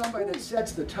about somebody that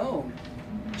sets the tone.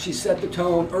 She set the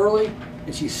tone early,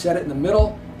 and she set it in the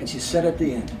middle, and she set it at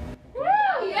the end.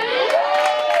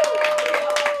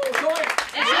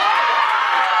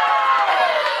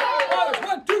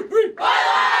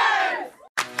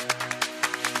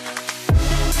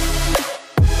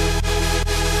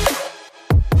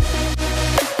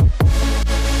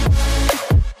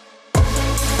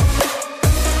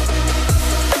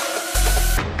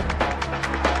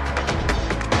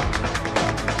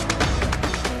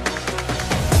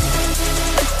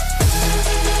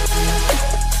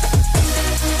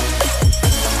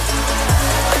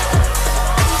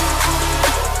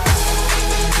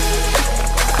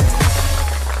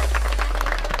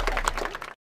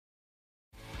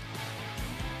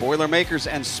 Boilermakers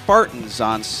and Spartans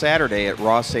on Saturday at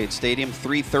Rohrman Stadium.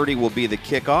 3:30 will be the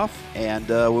kickoff, and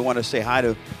we want to say hi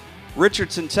to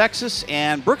Richardson, Texas,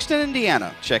 and Brookston,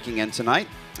 Indiana, checking in tonight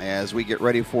as we get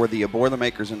ready for the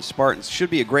Boilermakers and Spartans. Should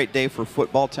be a great day for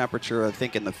football. Temperature, I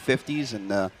think, in the 50s,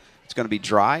 and it's going to be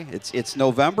dry. It's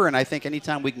November, and I think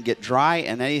anytime we can get dry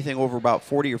and anything over about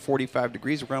 40 or 45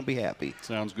 degrees, we're going to be happy.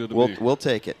 Sounds good to me. We'll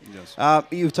take it. Yes.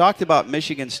 You've talked about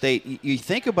Michigan State. You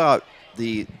think about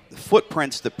the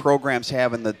footprints that programs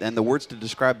have and the words to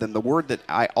describe them. The word that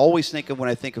I always think of when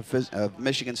I think of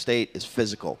Michigan State is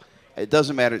physical. It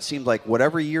doesn't matter. It seems like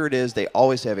whatever year it is, they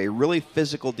always have a really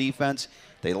physical defense.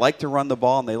 They like to run the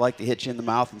ball, and they like to hit you in the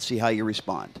mouth and see how you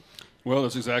respond. Well,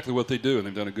 that's exactly what they do, and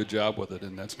they've done a good job with it.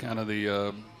 And that's kind of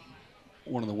the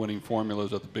one of the winning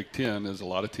formulas of the Big Ten is a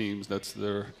lot of teams. That's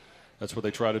what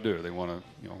they try to do. They want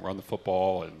to run the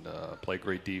football and play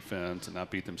great defense and not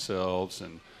beat themselves.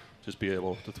 And just be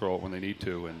able to throw it when they need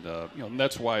to. And, and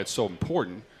that's why it's so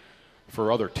important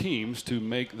for other teams to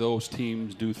make those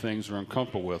teams do things they're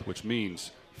uncomfortable with, which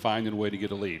means finding a way to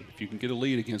get a lead. If you can get a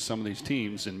lead against some of these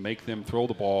teams and make them throw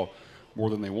the ball more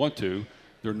than they want to,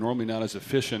 they're normally not as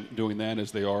efficient doing that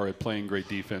as they are at playing great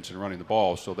defense and running the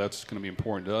ball. So that's going to be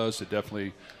important to us. It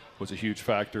definitely was a huge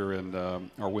factor in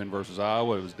our win versus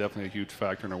Iowa. It was definitely a huge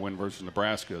factor in our win versus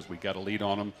Nebraska, as we got a lead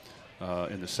on them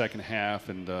in the second half,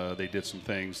 and they did some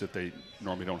things that they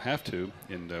normally don't have to,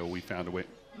 and we found a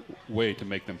way to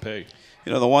make them pay.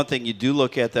 You know, the one thing you do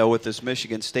look at, though, with this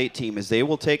Michigan State team is they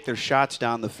will take their shots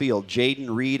down the field.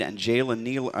 Jaden Reed and Jalen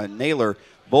Naylor,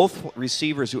 both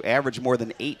receivers who average more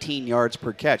than 18 yards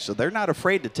per catch, so they're not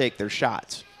afraid to take their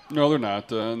shots. No, they're not,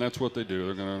 and that's what they do.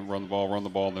 They're going to run the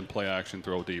ball, and then play action,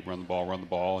 throw deep, run the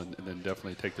ball, and then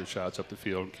definitely take their shots up the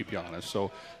field and keep you honest.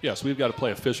 So, yes, we've got to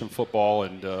play efficient football,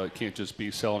 and it can't just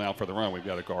be selling out for the run. We've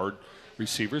got to guard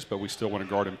receivers, but we still want to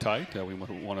guard them tight. We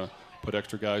want to put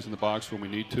extra guys in the box when we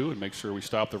need to and make sure we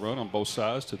stop the run on both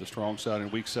sides, to the strong side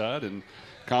and weak side, and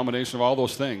combination of all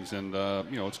those things. And,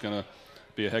 it's going to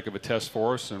be a heck of a test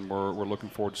for us, and we're looking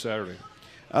forward to Saturday.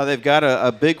 They've got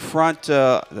a big front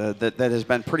that has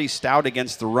been pretty stout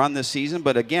against the run this season.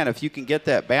 But, again, if you can get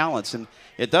that balance, and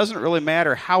it doesn't really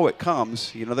matter how it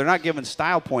comes. You know, they're not giving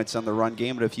style points on the run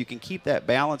game, but if you can keep that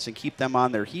balance and keep them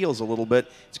on their heels a little bit,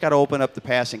 it's got to open up the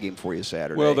passing game for you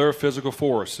Saturday. Well, they're a physical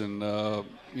force, and,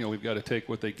 we've got to take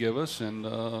what they give us. And,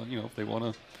 if they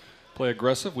want to play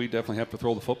aggressive, we definitely have to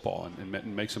throw the football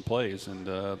and make some plays. And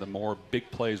the more big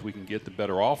plays we can get, the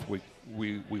better off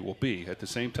we will be. At the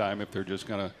same time, if they're just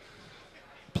going to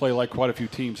play like quite a few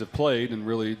teams have played and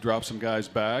really drop some guys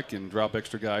back and drop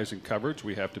extra guys in coverage,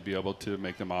 we have to be able to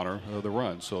make them honor the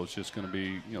run. So it's just going to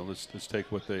be, let's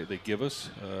take what they give us,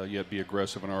 yet be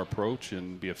aggressive in our approach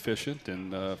and be efficient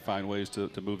and find ways to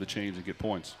move the chains and get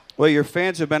points. Well, your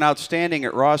fans have been outstanding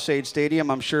at Ross-Ade Stadium.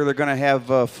 I'm sure they're going to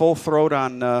have full throat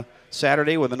on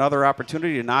Saturday with another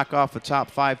opportunity to knock off a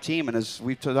top 5 team. And as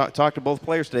we've talked to both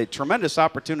players today, tremendous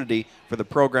opportunity for the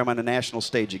program on the national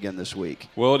stage again this week.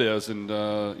 Well, it is, and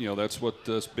that's what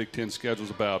this Big Ten schedule is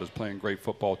about, is playing great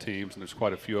football teams. And there's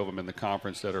quite a few of them in the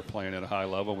conference that are playing at a high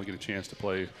level. We get a chance to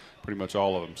play pretty much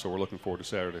all of them, so we're looking forward to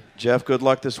Saturday. Jeff, good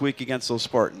luck this week against those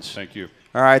Spartans. Thank you.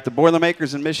 All right, the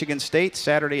Boilermakers in Michigan State,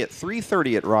 Saturday at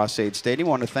 3:30 at Ross-Ade Stadium.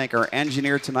 I want to thank our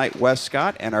engineer tonight, Wes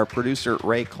Scott, and our producer,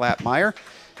 Ray Klappmeyer.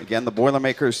 Again, the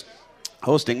Boilermakers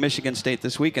hosting Michigan State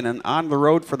this week and then on the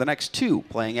road for the next 2,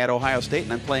 playing at Ohio State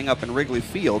and then playing up in Wrigley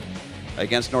Field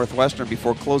against Northwestern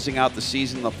before closing out the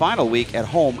season the final week at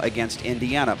home against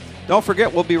Indiana. Don't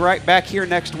forget, we'll be right back here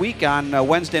next week on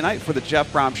Wednesday night for the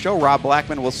Jeff Brohm Show. Rob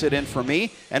Blackman will sit in for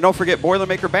me. And don't forget,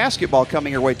 Boilermaker basketball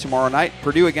coming your way tomorrow night.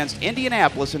 Purdue against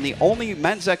Indianapolis in the only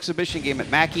men's exhibition game at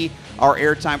Mackey. Our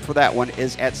airtime for that one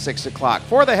is at 6 o'clock.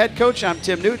 For the head coach, I'm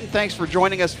Tim Newton. Thanks for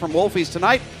joining us from Wolfie's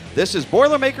tonight. This is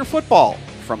Boilermaker football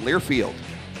from Lear Field.